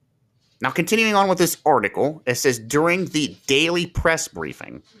 Now, continuing on with this article, it says during the daily press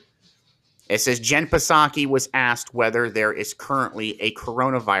briefing, it says Jen Psaki was asked whether there is currently a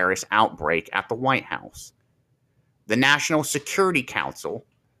coronavirus outbreak at the White House, the National Security Council,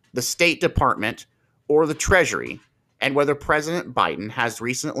 the State Department, or the Treasury, and whether President Biden has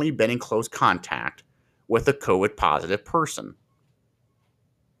recently been in close contact with a COVID-positive person.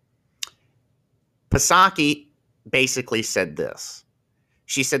 Psaki basically said this.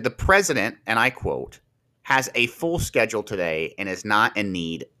 She said the president, and I quote, has a full schedule today and is not in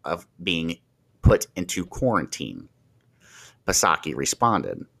need of being put into quarantine. Psaki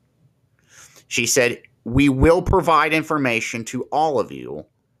responded. She said, we will provide information to all of you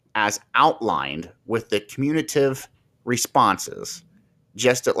as outlined with the cumulative responses,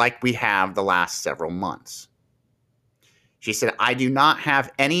 just like we have the last several months. She said, I do not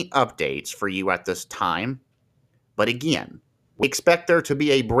have any updates for you at this time, but again, we expect there to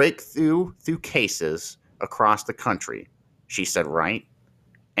be a breakthrough through cases across the country, she said, right?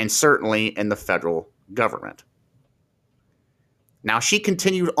 And certainly in the federal government. Now, she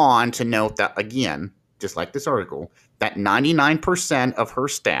continued on to note that, again, just like this article, that 99% of her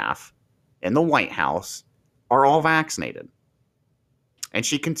staff in the White House are all vaccinated. And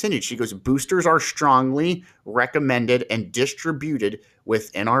she continued, she goes, boosters are strongly recommended and distributed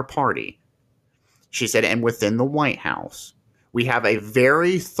within our party. She said, and within the White House. We have a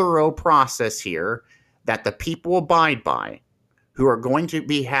very thorough process here that the people abide by who are going to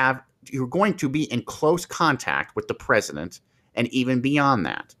be in close contact with the president and even beyond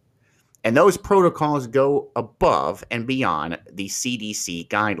that. And those protocols go above and beyond the CDC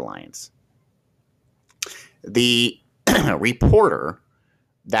guidelines. The reporter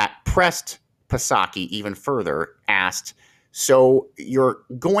that pressed Psaki even further asked, so you're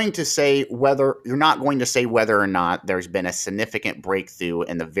not going to say whether or not there's been a significant breakthrough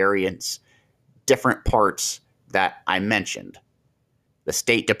in the various different parts that I mentioned. The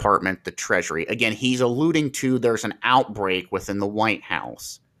State Department, the Treasury. Again, he's alluding to there's an outbreak within the White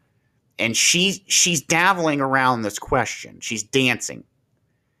House. And she's dabbling around this question. She's dancing.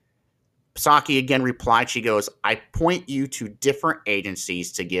 Psaki again replied, she goes, I point you to different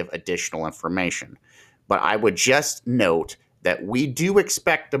agencies to give additional information. But I would just note that we do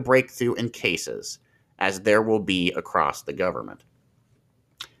expect a breakthrough in cases, as there will be across the government.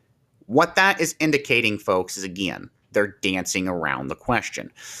 What that is indicating, folks, is, again, they're dancing around the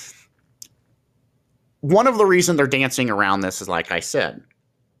question. One of the reasons they're dancing around this is, like I said,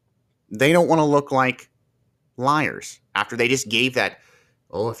 they don't want to look like liars after they just gave that,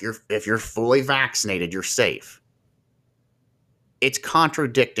 oh, if you're fully vaccinated, you're safe. It's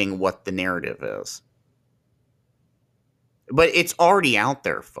contradicting what the narrative is. But it's already out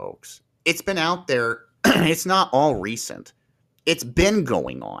there, folks. It's been out there. It's not all recent. It's been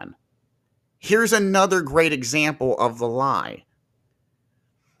going on. Here's another great example of the lie.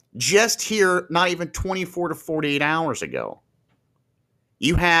 Just here, not even 24 to 48 hours ago,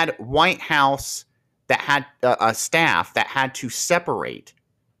 you had White House that had a staff that had to separate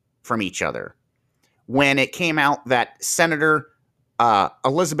from each other when it came out that Senator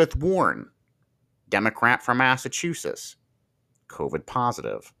Elizabeth Warren, Democrat from Massachusetts, COVID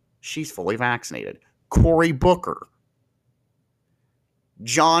positive. She's fully vaccinated. Cory Booker,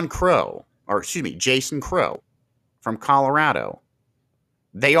 Jason Crow from Colorado.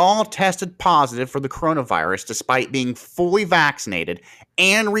 They all tested positive for the coronavirus despite being fully vaccinated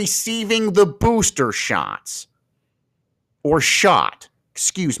and receiving the booster shots. Or shot,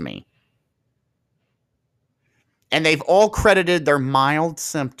 excuse me. And they've all credited their mild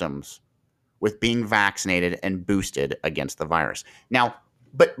symptoms with being vaccinated and boosted against the virus. Now,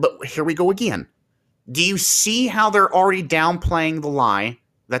 but here we go again. Do you see how they're already downplaying the lie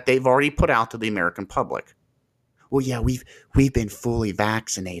that they've already put out to the American public? Well, yeah, we've been fully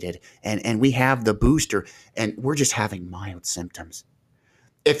vaccinated and we have the booster and we're just having mild symptoms.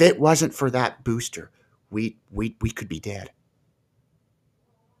 If it wasn't for that booster, we could be dead.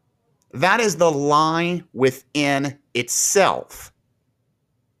 That is the lie within itself.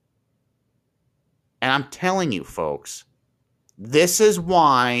 And I'm telling you, folks, this is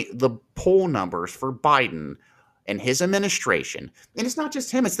why the poll numbers for Biden and his administration, and it's not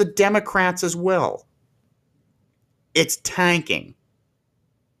just him, it's the Democrats as well. It's tanking.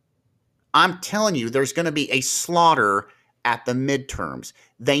 I'm telling you, there's going to be a slaughter at the midterms.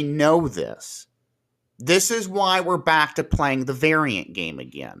 They know this. This is why we're back to playing the variant game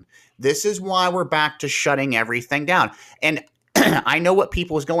again. This is why we're back to shutting everything down. And I know what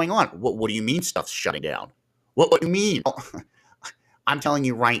people is going on. What do you mean stuff's shutting down? What do you mean? I'm telling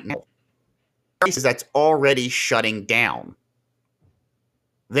you right now, places that's already shutting down.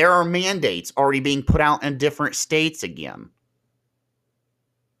 There are mandates already being put out in different states again.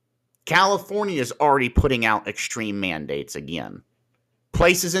 California is already putting out extreme mandates again.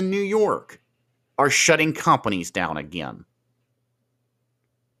 Places in New York are shutting companies down again.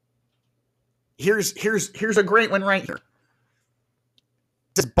 Here's a great one right here.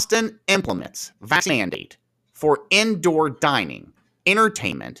 Boston implements vaccine mandate for indoor dining,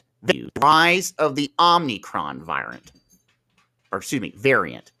 entertainment, venues, rise of the Omicron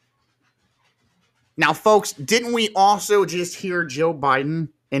variant. Now, folks, didn't we also just hear Joe Biden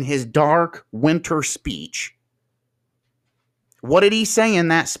in his dark winter speech? What did he say in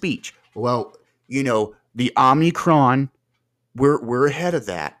that speech? Well, the Omicron, we're ahead of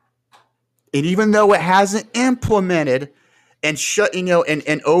that. And even though it hasn't implemented and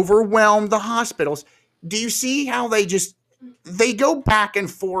and overwhelmed the hospitals, do you see how they go back and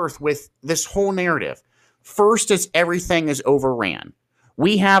forth with this whole narrative? First, it's everything is overran.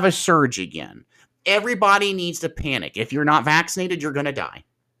 We have a surge again. Everybody needs to panic. If you're not vaccinated, you're going to die.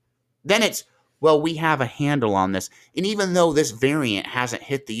 Then it's, well, we have a handle on this. And even though this variant hasn't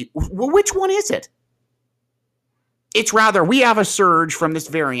hit well, which one is it? It's rather, we have a surge from this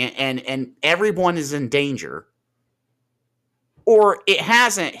variant and everyone is in danger. Or it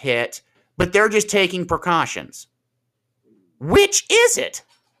hasn't hit, but they're just taking precautions. Which is it?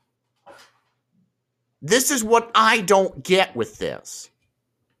 This is what I don't get with this.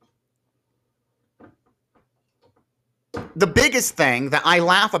 The biggest thing that I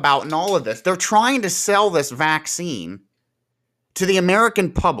laugh about in all of this, they're trying to sell this vaccine to the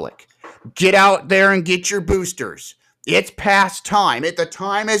American public. Get out there and get your boosters. It's past time. The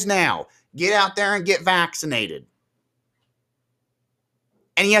time is now. Get out there and get vaccinated.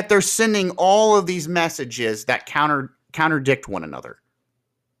 And yet they're sending all of these messages that contradict one another.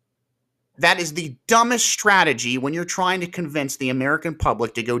 That is the dumbest strategy when you're trying to convince the American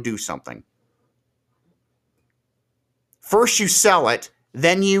public to go do something. First you sell it,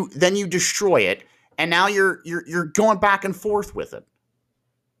 then you destroy it, and now you're going back and forth with it.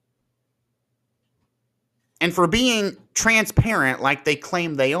 And for being transparent like they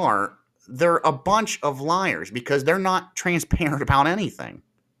claim they are, they're a bunch of liars because they're not transparent about anything.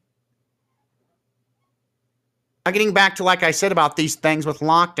 Now, getting back to, like I said, about these things with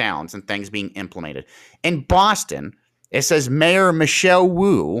lockdowns and things being implemented. In Boston, it says Mayor Michelle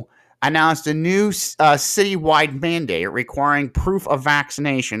Wu announced a new citywide mandate requiring proof of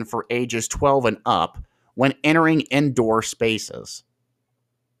vaccination for ages 12 and up when entering indoor spaces.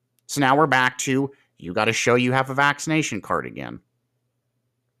 So now we're back to, you got to show you have a vaccination card again.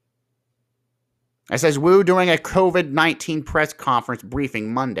 It says Wu, during a COVID-19 press conference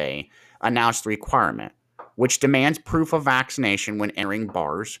briefing Monday, announced the requirement, which demands proof of vaccination when entering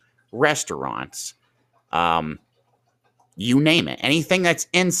bars, restaurants, you name it. Anything that's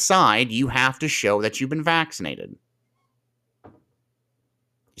inside, you have to show that you've been vaccinated.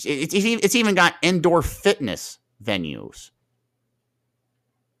 It's even got indoor fitness venues,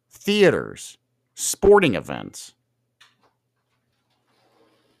 theaters, sporting events.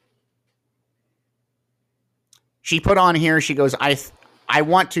 She put on here, she goes, I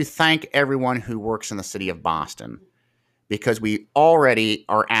want to thank everyone who works in the city of Boston because we already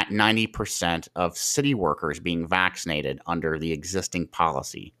are at 90% of city workers being vaccinated under the existing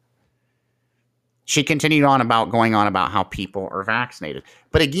policy. She continued on going on about how people are vaccinated.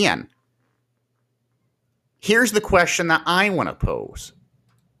 But again, here's the question that I want to pose.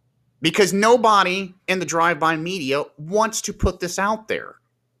 Because nobody in the drive-by media wants to put this out there.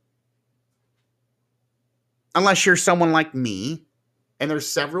 Unless you're someone like me, and there's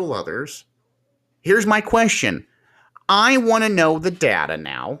several others. Here's my question. I want to know the data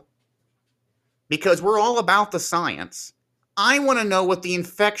now. because we're all about the science. I want to know what the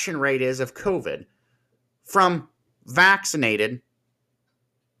infection rate is of COVID from vaccinated,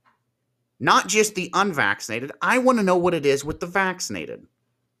 not just the unvaccinated. I want to know what it is with the vaccinated.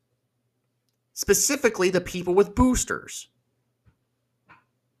 Specifically, the people with boosters.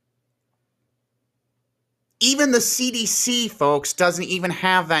 Even the CDC, folks, doesn't even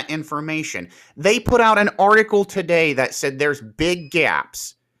have that information. They put out an article today that said there's big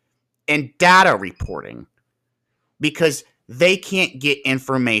gaps in data reporting because they can't get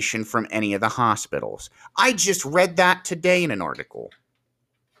information from any of the hospitals. I just read that today in an article.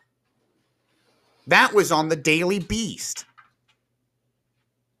 That was on the Daily Beast.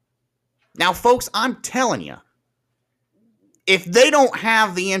 Now, folks, I'm telling you, if they don't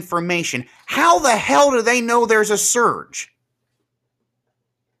have the information, how the hell do they know there's a surge?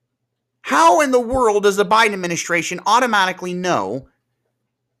 How in the world does the Biden administration automatically know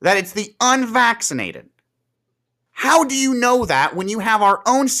that it's the unvaccinated? How do you know that when you have our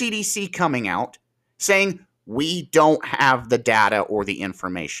own CDC coming out saying we don't have the data or the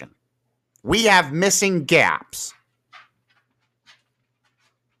information? We have missing gaps.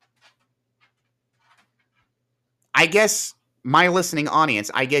 I guess, my listening audience,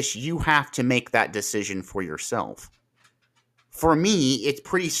 I guess you have to make that decision for yourself. For me, it's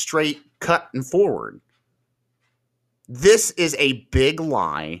pretty straight, cut, and forward. This is a big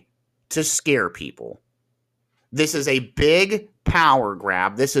lie to scare people. This is a big power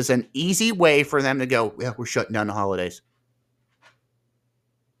grab. This is an easy way for them to go, yeah, we're shutting down the holidays.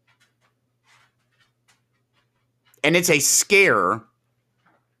 And it's a scare.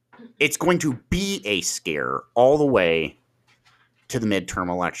 It's going to be a scare all the way to the midterm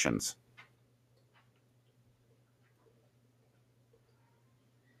elections.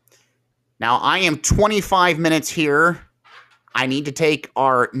 Now, I am 25 minutes here. I need to take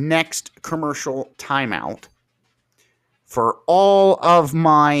our next commercial timeout. For all of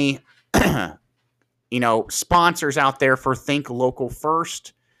my, sponsors out there for Think Local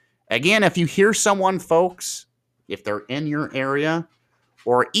First. Again, if you hear someone, folks, if they're in your area,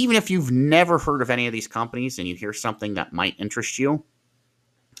 or even if you've never heard of any of these companies and you hear something that might interest you,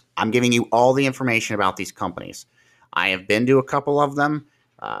 I'm giving you all the information about these companies. I have been to a couple of them.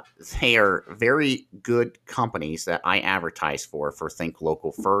 They are very good companies that I advertise for Think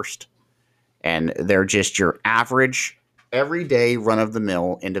Local First. And they're just your average, everyday,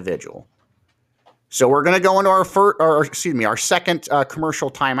 run-of-the-mill individual. So we're going to go into our second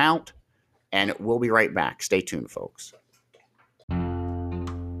commercial timeout, and we'll be right back. Stay tuned, folks.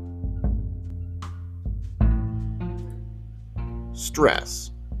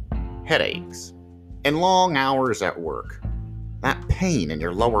 Stress, headaches, and long hours at work. That pain in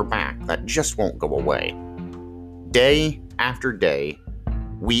your lower back that just won't go away. Day after day,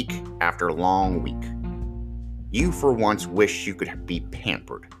 week after long week. You for once wish you could be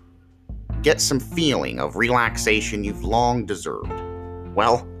pampered. Get some feeling of relaxation you've long deserved.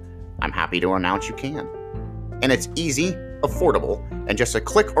 Well, I'm happy to announce you can. And it's easy, affordable, and just a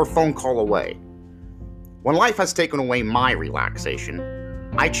click or phone call away. When life has taken away my relaxation,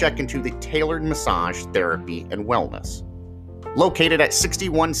 I check into the Tailored Massage, Therapy, and Wellness. Located at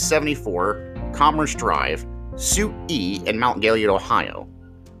 6174 Commerce Drive, Suite E in Mount Gilead, Ohio.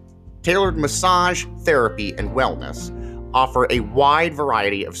 Tailored Massage, Therapy, and Wellness offer a wide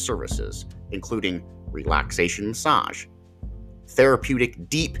variety of services, including relaxation massage, therapeutic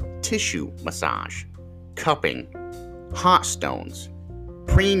deep tissue massage, cupping, hot stones,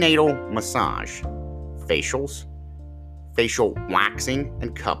 prenatal massage, facials, facial waxing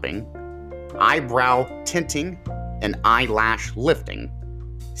and cupping, eyebrow tinting and eyelash lifting,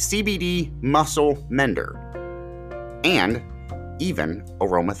 CBD muscle mender, and even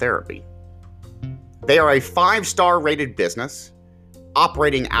aromatherapy. They are a 5-star rated business.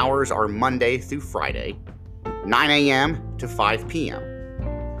 Operating hours are Monday through Friday, 9 a.m. to 5 p.m.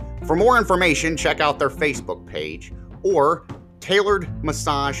 For more information, check out their Facebook page or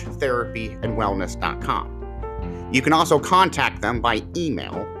tailoredmassagetherapyandwellness.com. You can also contact them by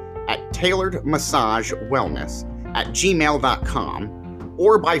email at tailoredmassagewellness@gmail.com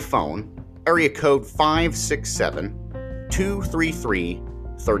or by phone, area code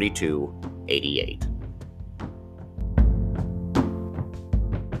 567-233-3288.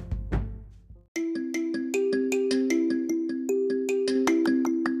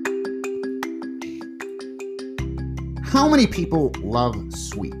 How many people love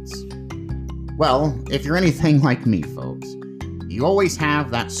sweets? Well, if you're anything like me, folks, you always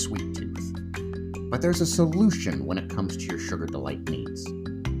have that sweet tooth. But there's a solution when it comes to your sugar delight needs.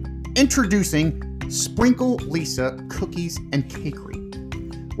 Introducing Sprinkle Lisa Cookies and Cakery.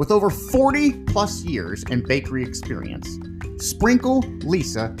 With over 40 plus years in bakery experience, Sprinkle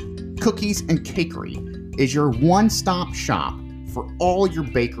Lisa Cookies and Cakery is your one-stop shop for all your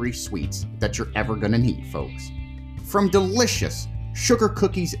bakery sweets that you're ever gonna need, folks. From delicious sugar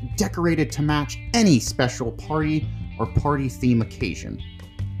cookies decorated to match any special party or party theme occasion,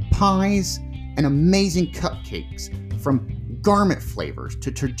 pies and amazing cupcakes from garment flavors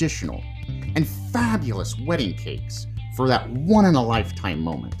to traditional, and fabulous wedding cakes for that one-in-a-lifetime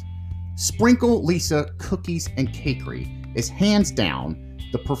moment. Sprinkle Lisa Cookies and Cakery is hands down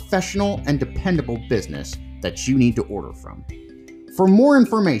the professional and dependable business that you need to order from. For more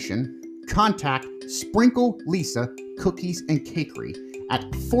information, contact Sprinkle Lisa Cookies and Cakery at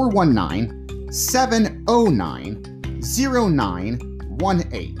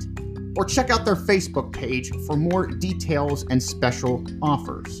 419-709-0918 or check out their Facebook page for more details and special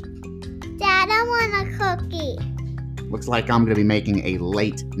offers. Dad, I want a cookie. Looks like I'm going to be making a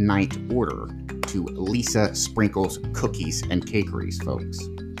late night order to Lisa Sprinkle's Cookies and Cakeries, folks.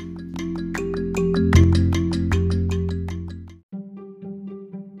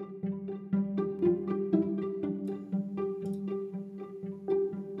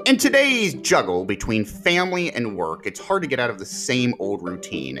 In today's juggle between family and work, it's hard to get out of the same old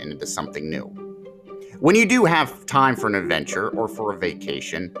routine and into something new. When you do have time for an adventure or for a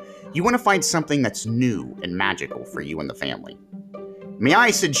vacation, you want to find something that's new and magical for you and the family. May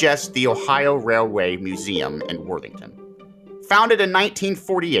I suggest the Ohio Railway Museum in Worthington? Founded in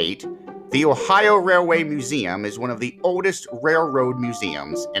 1948, the Ohio Railway Museum is one of the oldest railroad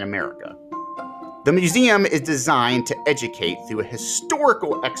museums in America. The museum is designed to educate through a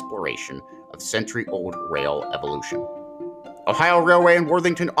historical exploration of century-old rail evolution. Ohio Railway in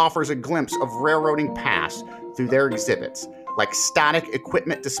Worthington offers a glimpse of railroading past through their exhibits, like static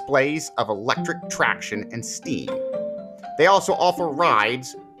equipment displays of electric traction and steam. They also offer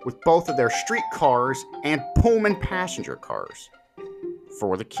rides with both of their streetcars and Pullman passenger cars,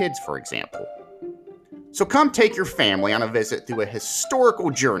 for the kids, for example. So come take your family on a visit through a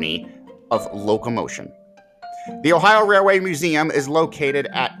historical journey of locomotion. The Ohio Railway Museum is located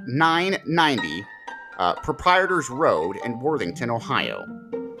at 990 Proprietors Road in Worthington, Ohio.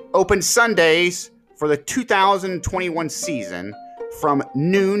 Open Sundays for the 2021 season from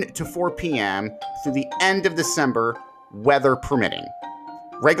noon to 4 p.m. through the end of December, weather permitting.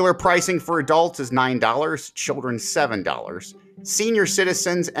 Regular pricing for adults is $9, children $7. Senior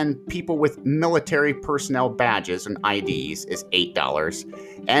citizens and people with military personnel badges and IDs is $8.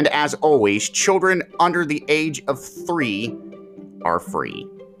 And as always, children under the age of 3 are free.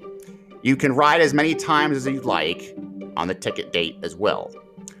 You can ride as many times as you'd like on the ticket date as well.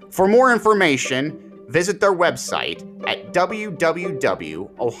 For more information, visit their website at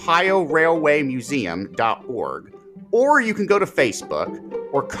www.ohiorailwaymuseum.org, or you can go to Facebook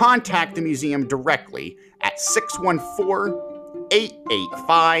or contact the museum directly at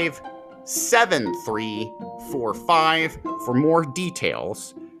 614-885-7345 for more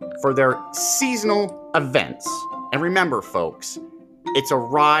details for their seasonal events. And remember, folks, it's a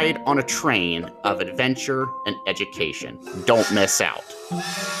ride on a train of adventure and education. Don't miss out.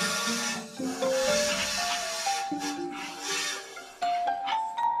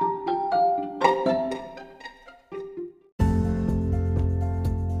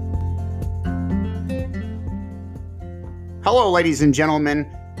 Hello, ladies and gentlemen.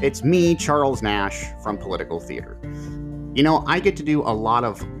 It's me, Charles Nash, from Political Theater. You know, I get to do a lot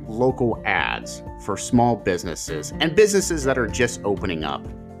of local ads for small businesses and businesses that are just opening up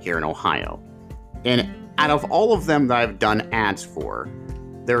here in Ohio. And out of all of them that I've done ads for,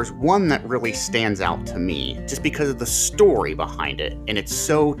 there's one that really stands out to me just because of the story behind it, and it's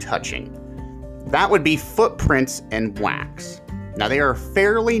so touching. That would be Footprints in Wax. Now, they are a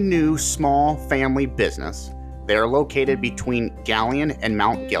fairly new small family business. They are located between Galion and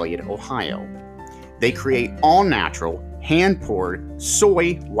Mount Gilead, Ohio. They create all-natural, hand-poured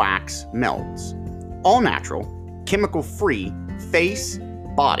soy wax melts. All-natural, chemical-free face,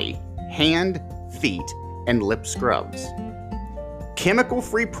 body, hand, feet, and lip scrubs.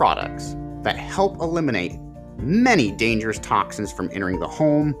 Chemical-free products that help eliminate many dangerous toxins from entering the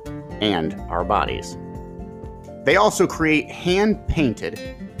home and our bodies. They also create hand-painted,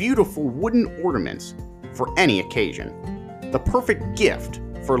 beautiful wooden ornaments for any occasion, the perfect gift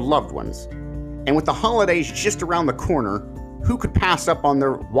for loved ones. And with the holidays just around the corner, who could pass up on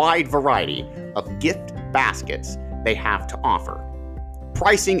their wide variety of gift baskets they have to offer?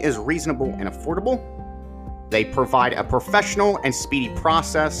 Pricing is reasonable and affordable. They provide a professional and speedy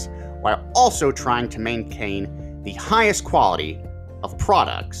process while also trying to maintain the highest quality of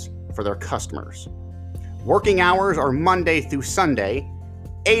products for their customers. Working hours are Monday through Sunday,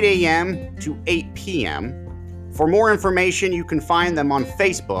 8 a.m. to 8 p.m. For more information, you can find them on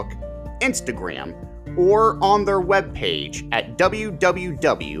Facebook, Instagram, or on their webpage at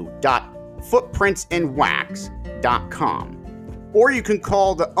www.footprintsinwax.com. Or you can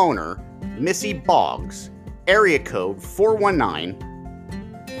call the owner, Missy Boggs, area code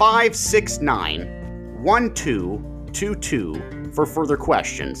 419-569-1222 for further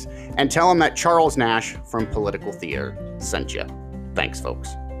questions, and tell them that Charles Nash from Political Theater sent you. Thanks, folks.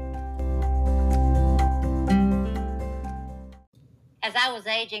 As I was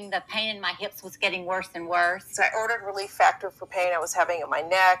aging, the pain in my hips was getting worse and worse. So I ordered Relief Factor for pain I was having in my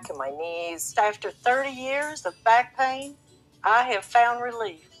neck and my knees. After 30 years of back pain, I have found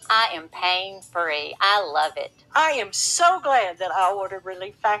relief. I am pain-free. I love it. I am so glad that I ordered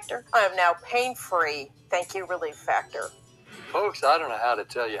Relief Factor. I am now pain-free. Thank you, Relief Factor. Folks, I don't know how to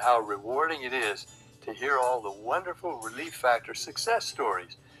tell you how rewarding it is to hear all the wonderful Relief Factor success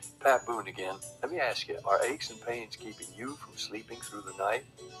stories. Pat Boone again. Let me ask you, are aches and pains keeping you from sleeping through the night?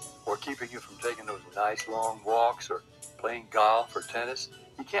 Or keeping you from taking those nice long walks or playing golf or tennis?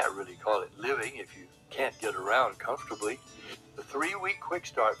 You can't really call it living if you can't get around comfortably. The 3-week quick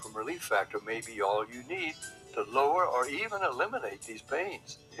start from Relief Factor may be all you need to lower or even eliminate these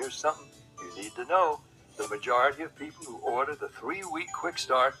pains. Here's something you need to know. The majority of people who order the 3-week quick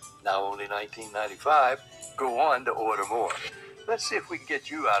start, now only $19.95, go on to order more. Let's see if we can get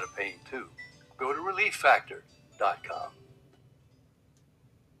you out of pain too. Go to ReliefFactor.com.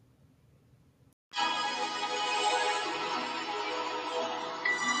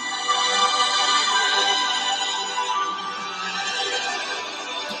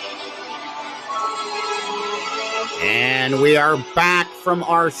 And we are back from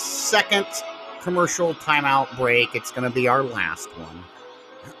our second commercial timeout break. It's going to be our last one.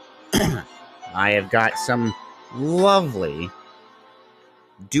 I have got some lovely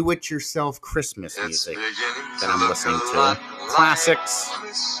do-it-yourself Christmas music that I'm listening to. Classics.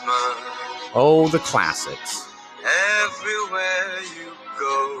 Oh, the classics. Everywhere you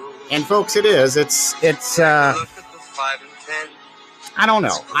go. And folks, it is. It's I don't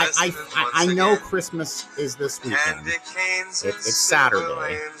know. I know Christmas is this weekend. It's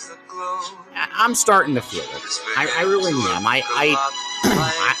Saturday. I'm starting to feel it. I really am.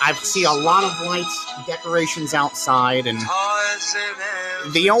 I see a lot of lights, decorations outside, and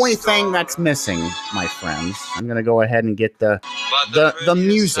the only thing that's missing, my friends, I'm going to go ahead and get the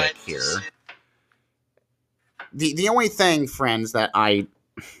music here. The only thing, friends, that I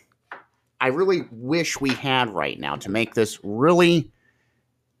really wish we had right now to make this really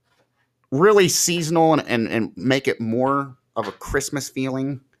seasonal and make it more of a Christmas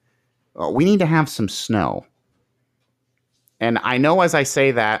feeling, we need to have some snow. And I know as I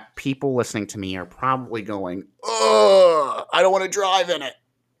say that, people listening to me are probably going, ugh, I don't want to drive in it.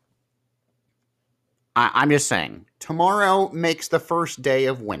 I'm just saying, tomorrow makes the first day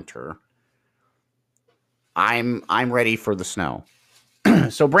of winter. I'm ready for the snow.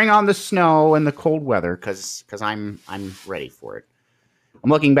 So bring on the snow and the cold weather, because I'm ready for it. I'm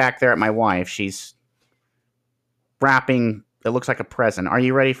looking back there at my wife. She's wrapping, it looks like a present. Are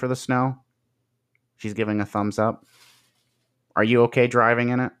you ready for the snow? She's giving a thumbs up. Are you okay driving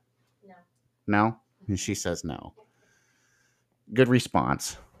in it? No. No? And she says no. Good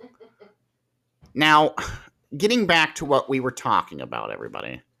response. Now, getting back to what we were talking about,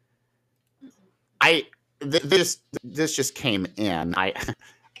 everybody. This just came in. I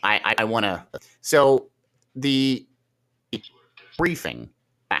want to. So the briefing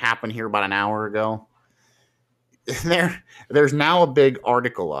that happened here about an hour ago. There's now a big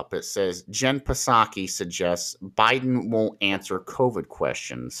article up. It says Jen Psaki suggests Biden won't answer COVID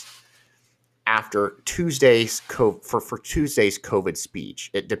questions after Tuesday's Tuesday's COVID speech.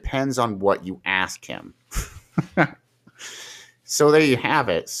 It depends on what you ask him. So there you have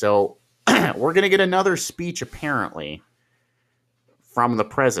it. So we're going to get another speech apparently from the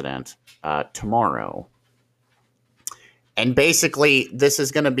president tomorrow. And basically, this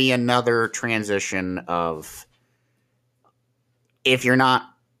is going to be another transition of, if you're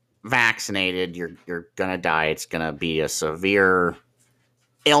not vaccinated, you're going to die. It's going to be a severe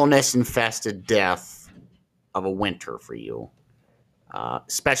illness-infested death of a winter for you.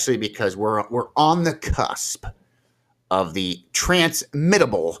 Especially because we're on the cusp of the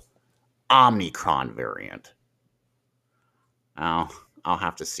transmittable Omicron variant. I'll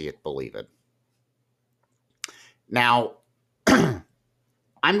have to see it, believe it. Now,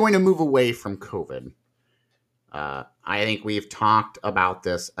 I'm going to move away from COVID. I think we've talked about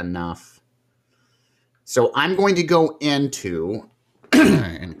this enough. So I'm going to go into,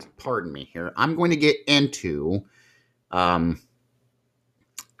 and pardon me here, I'm going to get into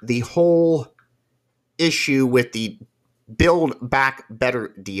the whole issue with the Build Back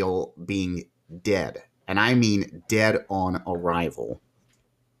Better deal being dead. And I mean dead on arrival.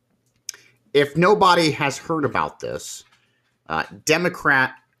 If nobody has heard about this,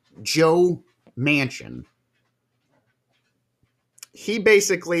 Democrat Joe Manchin, he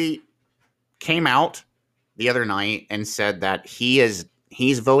basically came out the other night and said that he's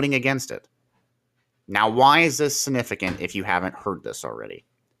voting against it. Now, why is this significant if you haven't heard this already?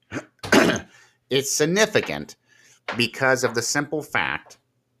 It's significant because of the simple fact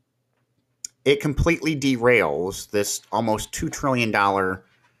it completely derails this almost $2 trillion,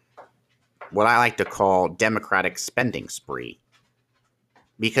 what I like to call Democratic spending spree.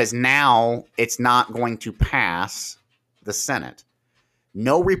 Because now it's not going to pass the Senate.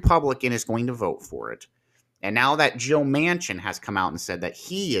 No Republican is going to vote for it. And now that Joe Manchin has come out and said that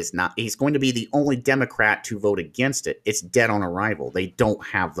he's going to be the only Democrat to vote against it, it's dead on arrival. They don't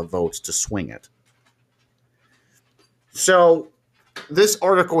have the votes to swing it. So this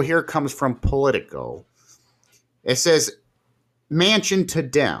article here comes from Politico. It says, Manchin to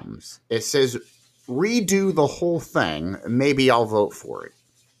Dems. It says, redo the whole thing. Maybe I'll vote for it.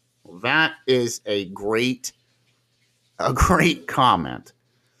 Well, that is a great comment.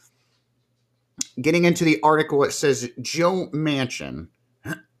 Getting into the article, it says, Joe Manchin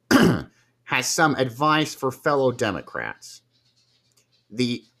has some advice for fellow Democrats.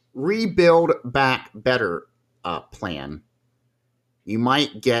 The Rebuild Back Better plan, you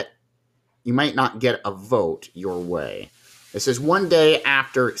might not get a vote your way. It says, one day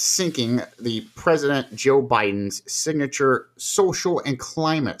after sinking the President Joe Biden's signature social and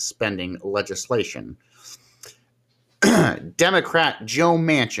climate spending legislation, Democrat Joe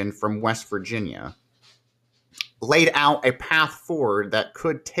Manchin from West Virginia laid out a path forward that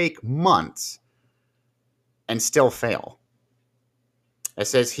could take months and still fail. It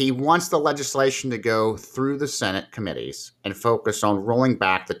says he wants the legislation to go through the Senate committees and focus on rolling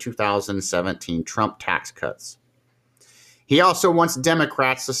back the 2017 Trump tax cuts. He also wants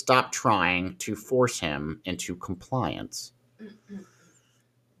Democrats to stop trying to force him into compliance.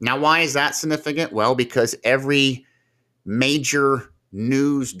 Now, why is that significant? Well, because every major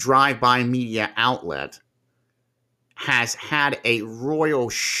news drive-by media outlet has had a royal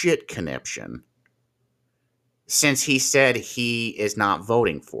shit conniption since he said he is not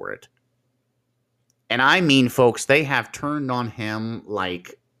voting for it. And I mean, folks, they have turned on him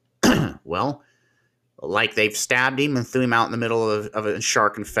like, well, like they've stabbed him and threw him out in the middle of a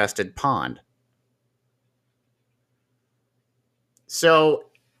shark-infested pond. So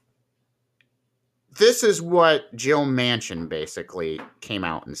this is what Joe Manchin basically came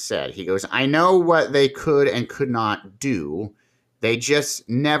out and said. He goes, I know what they could and could not do. They just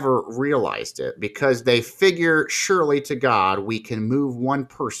never realized it because they figure, surely to God, we can move one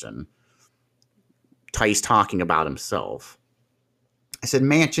person. He's talking about himself. I said,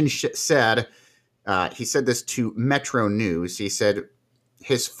 Manchin said, he said this to Metro News. He said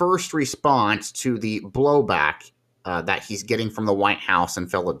his first response to the blowback that he's getting from the White House and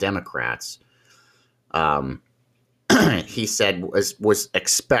fellow Democrats, he said was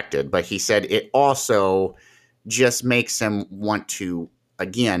expected, but he said it also just makes him want to,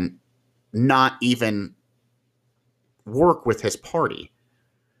 again, not even work with his party.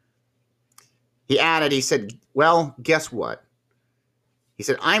 He added, he said, well, guess what? He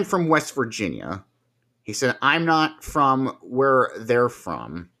said, I'm from West Virginia. He said, I'm not from where they're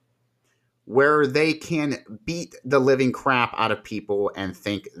from, where they can beat the living crap out of people and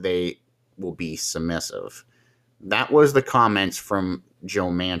think they will be submissive. That was the comments from Joe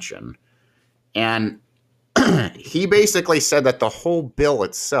Manchin. And he basically said that the whole bill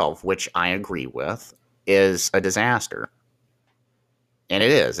itself, which I agree with, is a disaster. And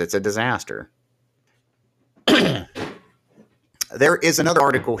it is. It's a disaster. There is another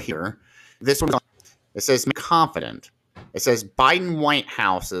article here. This one, it says, confident. It says, Biden White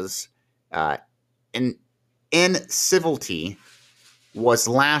House's incivility was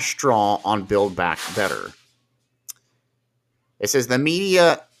last straw on Build Back Better. It says the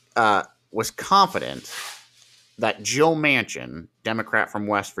media was confident that Joe Manchin, Democrat from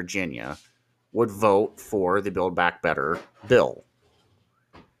West Virginia, would vote for the Build Back Better bill.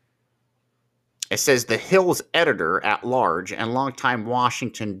 It says the Hill's editor at large and longtime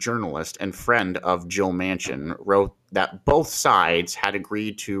Washington journalist and friend of Joe Manchin wrote that both sides had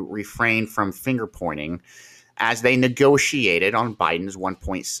agreed to refrain from finger pointing as they negotiated on Biden's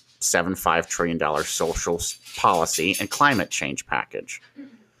 $1.75 trillion social policy and climate change package.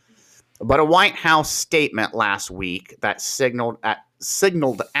 But a White House statement last week that singled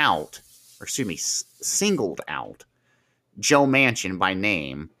out Joe Manchin by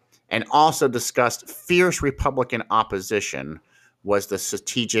name and also discussed fierce Republican opposition was the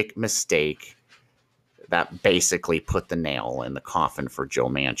strategic mistake that basically put the nail in the coffin for Joe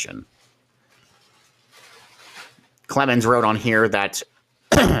Manchin. Clemens wrote on here that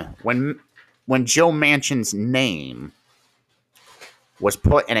when Joe Manchin's name was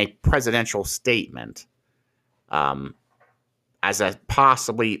put in a presidential statement as a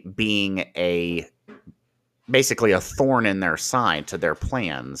possibly being basically a thorn in their side to their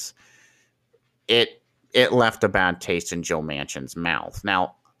plans, it left a bad taste in Joe Manchin's mouth.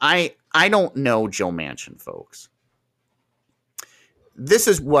 Now, I don't know Joe Manchin, folks. This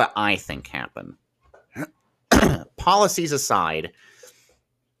is what I think happened. Policies aside,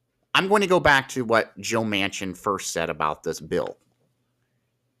 I'm going to go back to what Joe Manchin first said about this bill.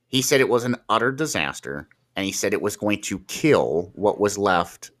 He said it was an utter disaster, and he said it was going to kill what was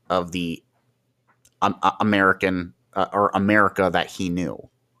left of the America that he knew,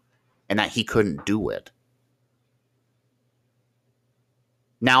 and that he couldn't do it.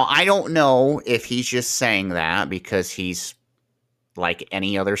 Now, I don't know if he's just saying that because he's like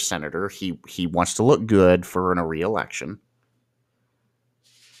any other senator. He wants to look good for a re-election.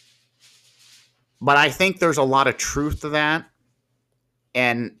 But I think there's a lot of truth to that.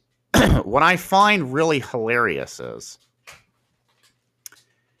 And what I find really hilarious is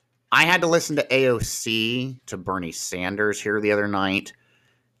I had to listen to AOC to Bernie Sanders here the other night.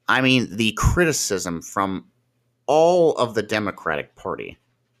 I mean, the criticism from all of the Democratic Party,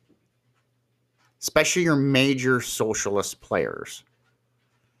 especially your major socialist players,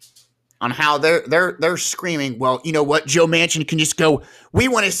 on how they're screaming, well, you know what, Joe Manchin can just go, we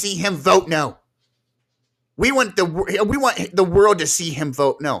want to see him vote no. We want the world to see him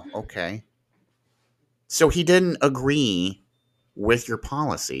vote no. Okay. So he didn't agree with your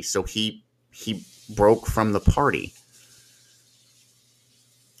policy. So he broke from the party.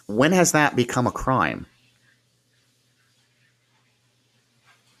 When has that become a crime?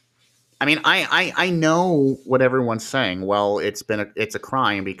 I mean, I know what everyone's saying. Well, it's a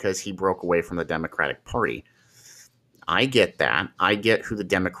crime because he broke away from the Democratic Party. I get that. I get who the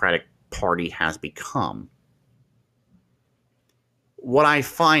Democratic Party has become. What I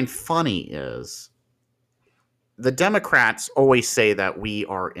find funny is the Democrats always say that we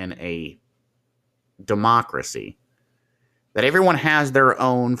are in a democracy, that everyone has their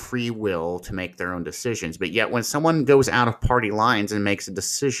own free will to make their own decisions. But yet when someone goes out of party lines and makes a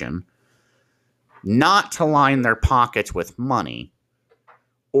decision not to line their pockets with money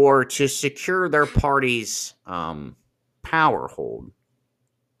or to secure their party's power hold,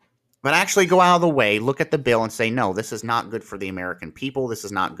 but actually go out of the way, look at the bill and say, no, this is not good for the American people. This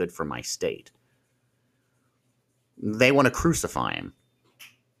is not good for my state. They want to crucify him.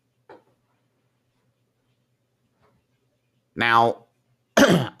 Now,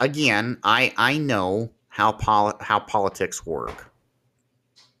 again, I know how politics work.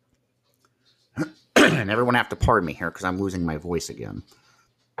 And everyone have to pardon me here because I'm losing my voice again.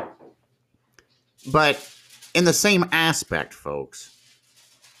 But in the same aspect, folks,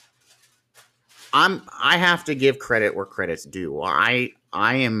 I have to give credit where credit's due. I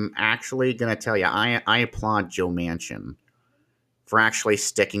am actually going to tell you, I applaud Joe Manchin for actually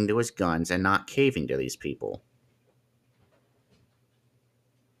sticking to his guns and not caving to these people.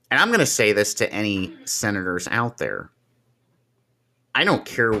 And I'm going to say this to any senators out there. I don't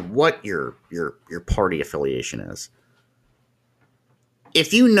care what your party affiliation is.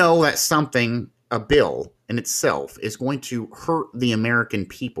 If you know that a bill in itself is going to hurt the American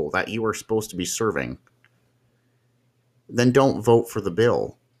people that you are supposed to be serving, then don't vote for the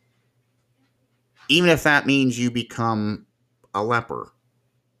bill. Even if that means you become a leper,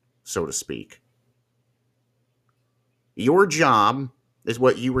 so to speak. Your job is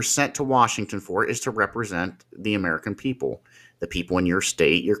what you were sent to Washington for, is to represent the American people, the people in your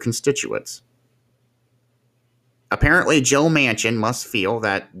state, your constituents. Apparently, Joe Manchin must feel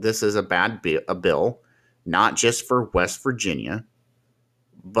that this is a bad bill, not just for West Virginia,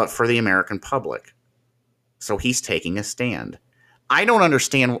 but for the American public. So he's taking a stand. I don't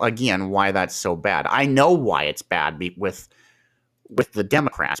understand, again, why that's so bad. I know why it's bad with the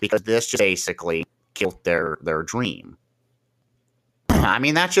Democrats, because this just basically killed their dream. I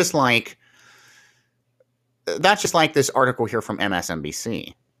mean, that's just like this article here from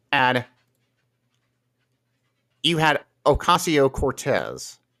MSNBC. You had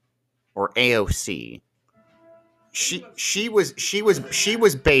Ocasio-Cortez, or AOC. She was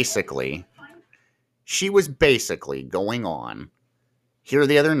basically going on here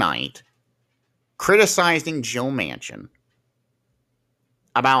the other night criticizing Joe Manchin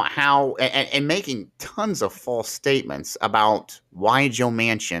about how, and making tons of false statements about why Joe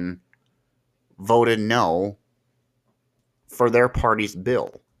Manchin voted no for their party's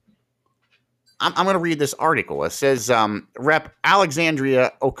bill. I'm going to read this article. It says, Rep.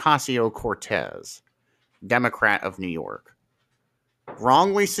 Alexandria Ocasio-Cortez, Democrat of New York,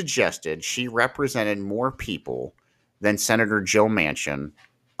 wrongly suggested she represented more people than Senator Joe Manchin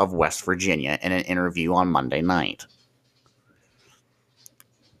of West Virginia in an interview on Monday night.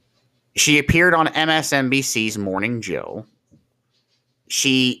 She appeared on MSNBC's Morning Joe.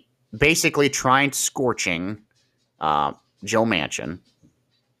 She basically tried scorching Joe Manchin,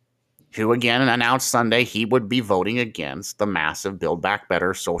 who again announced Sunday he would be voting against the massive Build Back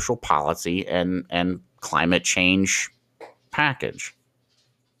Better social policy and climate change package.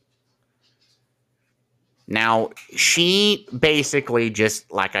 Now, she basically just,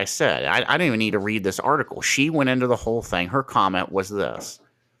 like I said, I don't even need to read this article. She went into the whole thing. Her comment was this.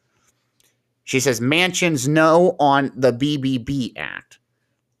 She says, Manchin's no on the BBB Act.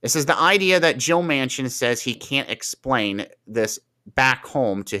 This is the idea that Joe Manchin says he can't explain this back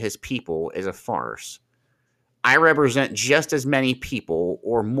home to his people is a farce. I represent just as many people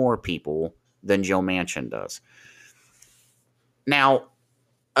or more people than Joe Manchin does. Now,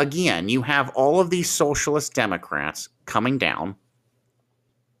 again, you have all of these socialist Democrats coming down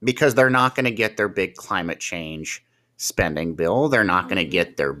because they're not going to get their big climate change spending bill. They're not going to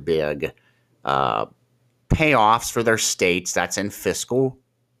get their big payoffs for their states that's in fiscal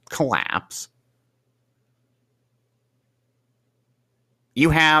collapse.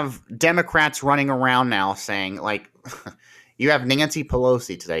 You have Democrats running around now saying, like, you have Nancy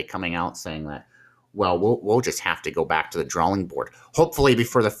Pelosi today coming out saying that, well, we'll just have to go back to the drawing board, hopefully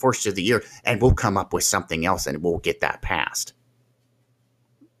before the first of the year, and we'll come up with something else and we'll get that passed.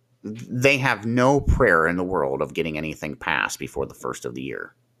 They have no prayer in the world of getting anything passed before the first of the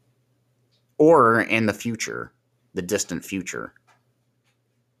year. Or in the future, the distant future.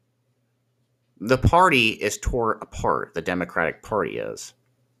 The party is tore apart, the Democratic Party is.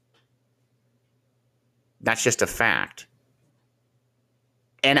 That's just a fact.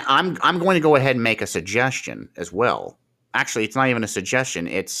 And I'm going to go ahead and make a suggestion as well. Actually, it's not even a suggestion.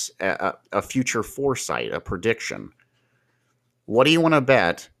 It's a future foresight, a prediction. What do you want to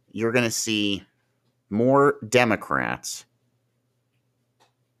bet you're going to see more Democrats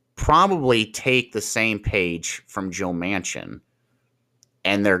probably take the same page from Joe Manchin,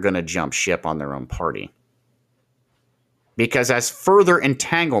 and they're going to jump ship on their own party? Because as further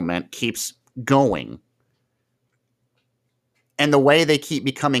entanglement keeps going, and the way they keep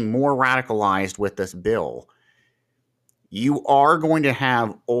becoming more radicalized with this bill, you are going to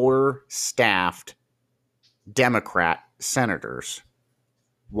have older staffed Democrat senators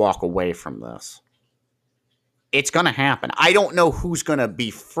walk away from this. It's going to happen. I don't know who's going to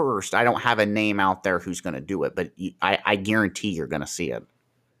be first. I don't have a name out there who's going to do it, but I guarantee you're going to see it.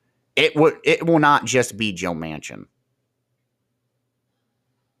 It will not just be Joe Manchin.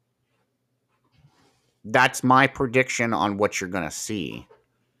 That's my prediction on what you're going to see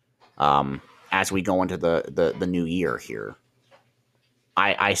as we go into the new year here.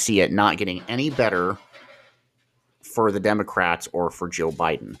 I see it not getting any better for the Democrats or for Joe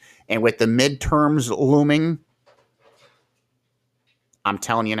Biden. And with the midterms looming, I'm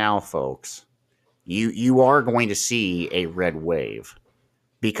telling you now, folks, you are going to see a red wave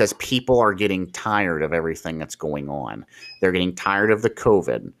because people are getting tired of everything that's going on. They're getting tired of the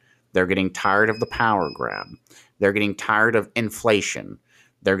COVID. They're getting tired of the power grab. They're getting tired of inflation.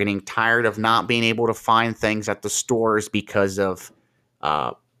 They're getting tired of not being able to find things at the stores because of,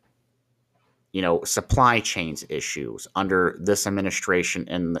 supply chains issues under this administration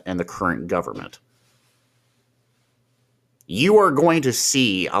and the current government. You are going to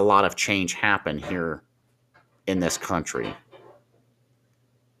see a lot of change happen here in this country.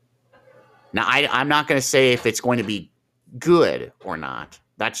 Now, I'm not going to say if it's going to be good or not.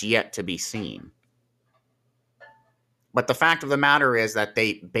 That's yet to be seen. But the fact of the matter is that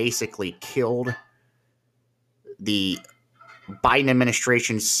they basically killed the Biden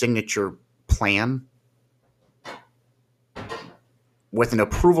administration's signature plan with an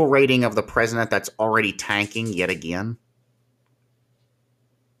approval rating of the president that's already tanking yet again.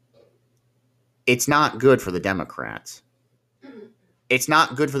 It's not good for the Democrats. It's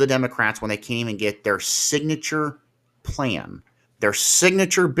not good for the Democrats when they can't even get their signature plan, their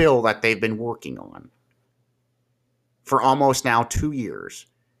signature bill that they've been working on for almost now 2 years.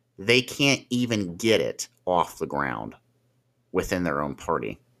 They can't even get it off the ground within their own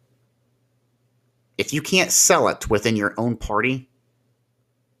party. If you can't sell it within your own party,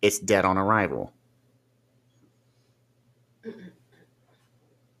 it's dead on arrival.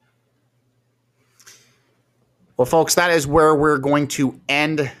 Well, folks, that is where we're going to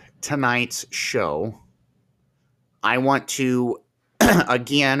end tonight's show. I want to,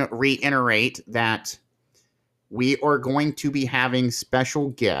 again, reiterate that we are going to be having special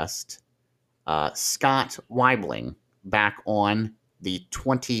guest Scott Weibling back on the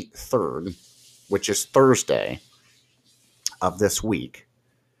 23rd, which is Thursday of this week.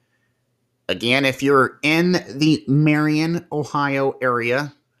 Again, if you're in the Marion, Ohio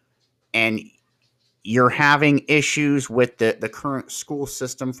area and you're having issues with the current school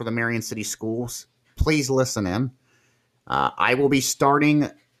system for the Marion City Schools, please listen in. I will be starting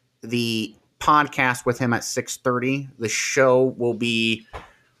the podcast with him at 6:30. The show will be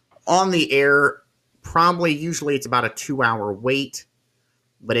on the air. Usually it's about a 2-hour wait,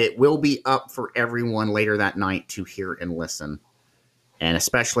 but it will be up for everyone later that night to hear and listen, and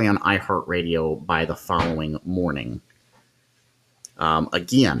especially on iHeartRadio by the following morning.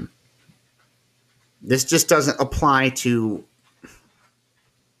 Again, this just doesn't apply to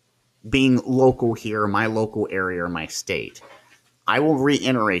being local here, my local area, or my state. I will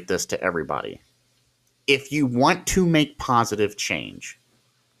reiterate this to everybody. If you want to make positive change,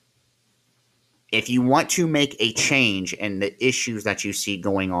 if you want to make a change in the issues that you see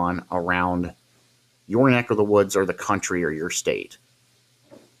going on around your neck of the woods or the country or your state,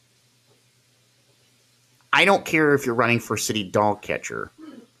 I don't care if you're running for city dog catcher.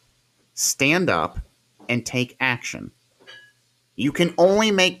 Stand up and take action. You can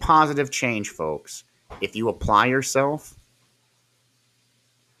only make positive change, folks, if you apply yourself,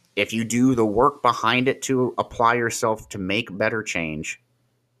 if you do the work behind it to apply yourself to make better change.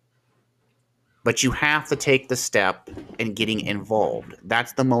 But you have to take the step in getting involved.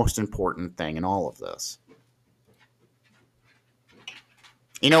 That's the most important thing in all of this.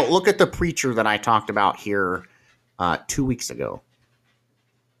 You know, look at the preacher that I talked about here 2 weeks ago.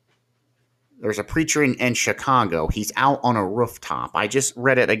 There's a preacher in Chicago. He's out on a rooftop. I just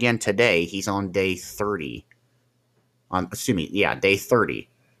read it again today. He's on day 30. Day 30.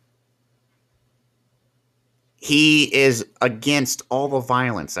 He is against all the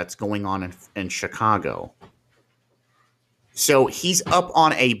violence that's going on in Chicago. So he's up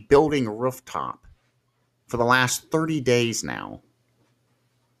on a building rooftop for the last 30 days now.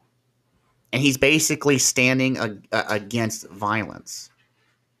 And he's basically standing against violence.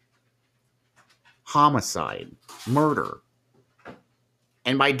 Homicide, murder.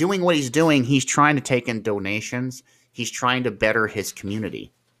 And by doing what he's doing, he's trying to take in donations. He's trying to better his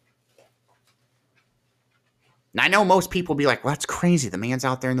community. Now, I know most people be like, well, that's crazy. The man's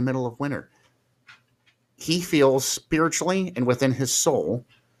out there in the middle of winter. He feels spiritually and within his soul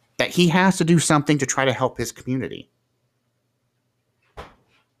that he has to do something to try to help his community.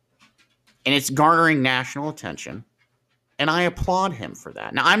 And it's garnering national attention. And I applaud him for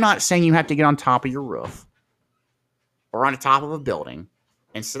that. Now, I'm not saying you have to get on top of your roof or on the top of a building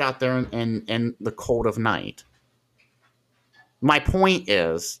and sit out there in the cold of night. My point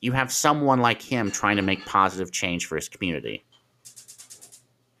is, you have someone like him trying to make positive change for his community.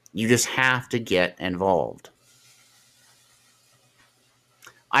 You just have to get involved.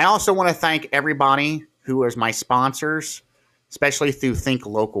 I also want to thank everybody who is my sponsors, especially through Think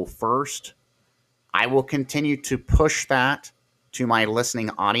Local First. I will continue to push that to my listening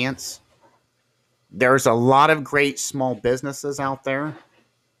audience. There's a lot of great small businesses out there.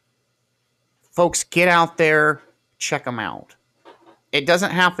 Folks, get out there, check them out. It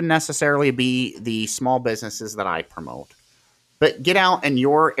doesn't have to necessarily be the small businesses that I promote, but get out in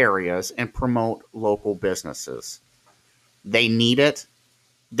your areas and promote local businesses. They need it.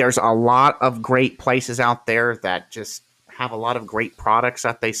 There's a lot of great places out there that just have a lot of great products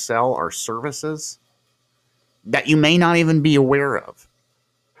that they sell or services that you may not even be aware of.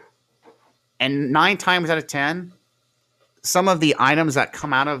 And 9 times out of 10, some of the items that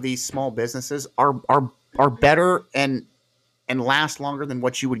come out of these small businesses are better and last longer than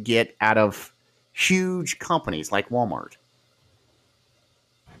what you would get out of huge companies like Walmart.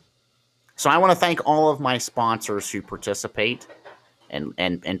 So I want to thank all of my sponsors who participate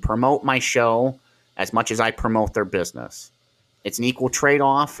and promote my show as much as I promote their business. It's an equal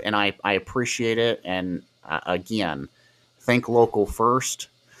trade-off, and I appreciate it. And again, think local first.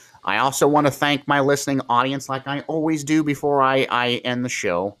 I also want to thank my listening audience like I always do before I end the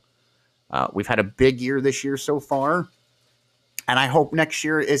show. We've had a big year this year so far, and I hope next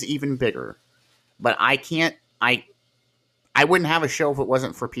year is even bigger. But I wouldn't have a show if it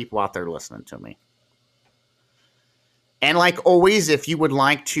wasn't for people out there listening to me. And like always, if you would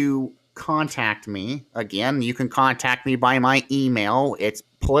like to contact me, again, you can contact me by my email. It's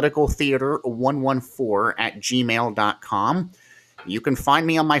politicaltheater114@gmail.com. You can find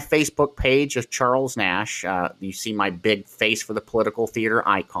me on my Facebook page as Charles Nash. You see my big Face for the Political Theater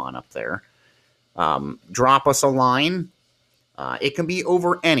icon up there. Drop us a line. It can be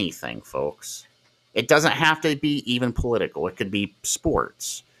over anything, folks. It doesn't have to be even political. It could be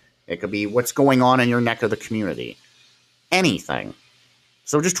sports. It could be what's going on in your neck of the community. Anything.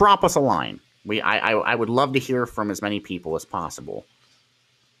 So just drop us a line. I would love to hear from as many people as possible.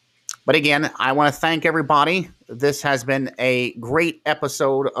 But again, I want to thank everybody. This has been a great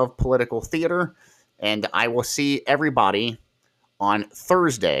episode of Political Theater, and I will see everybody on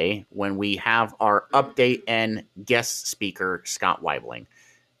Thursday when we have our update and guest speaker, Scott Weibling.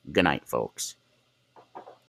 Good night, folks.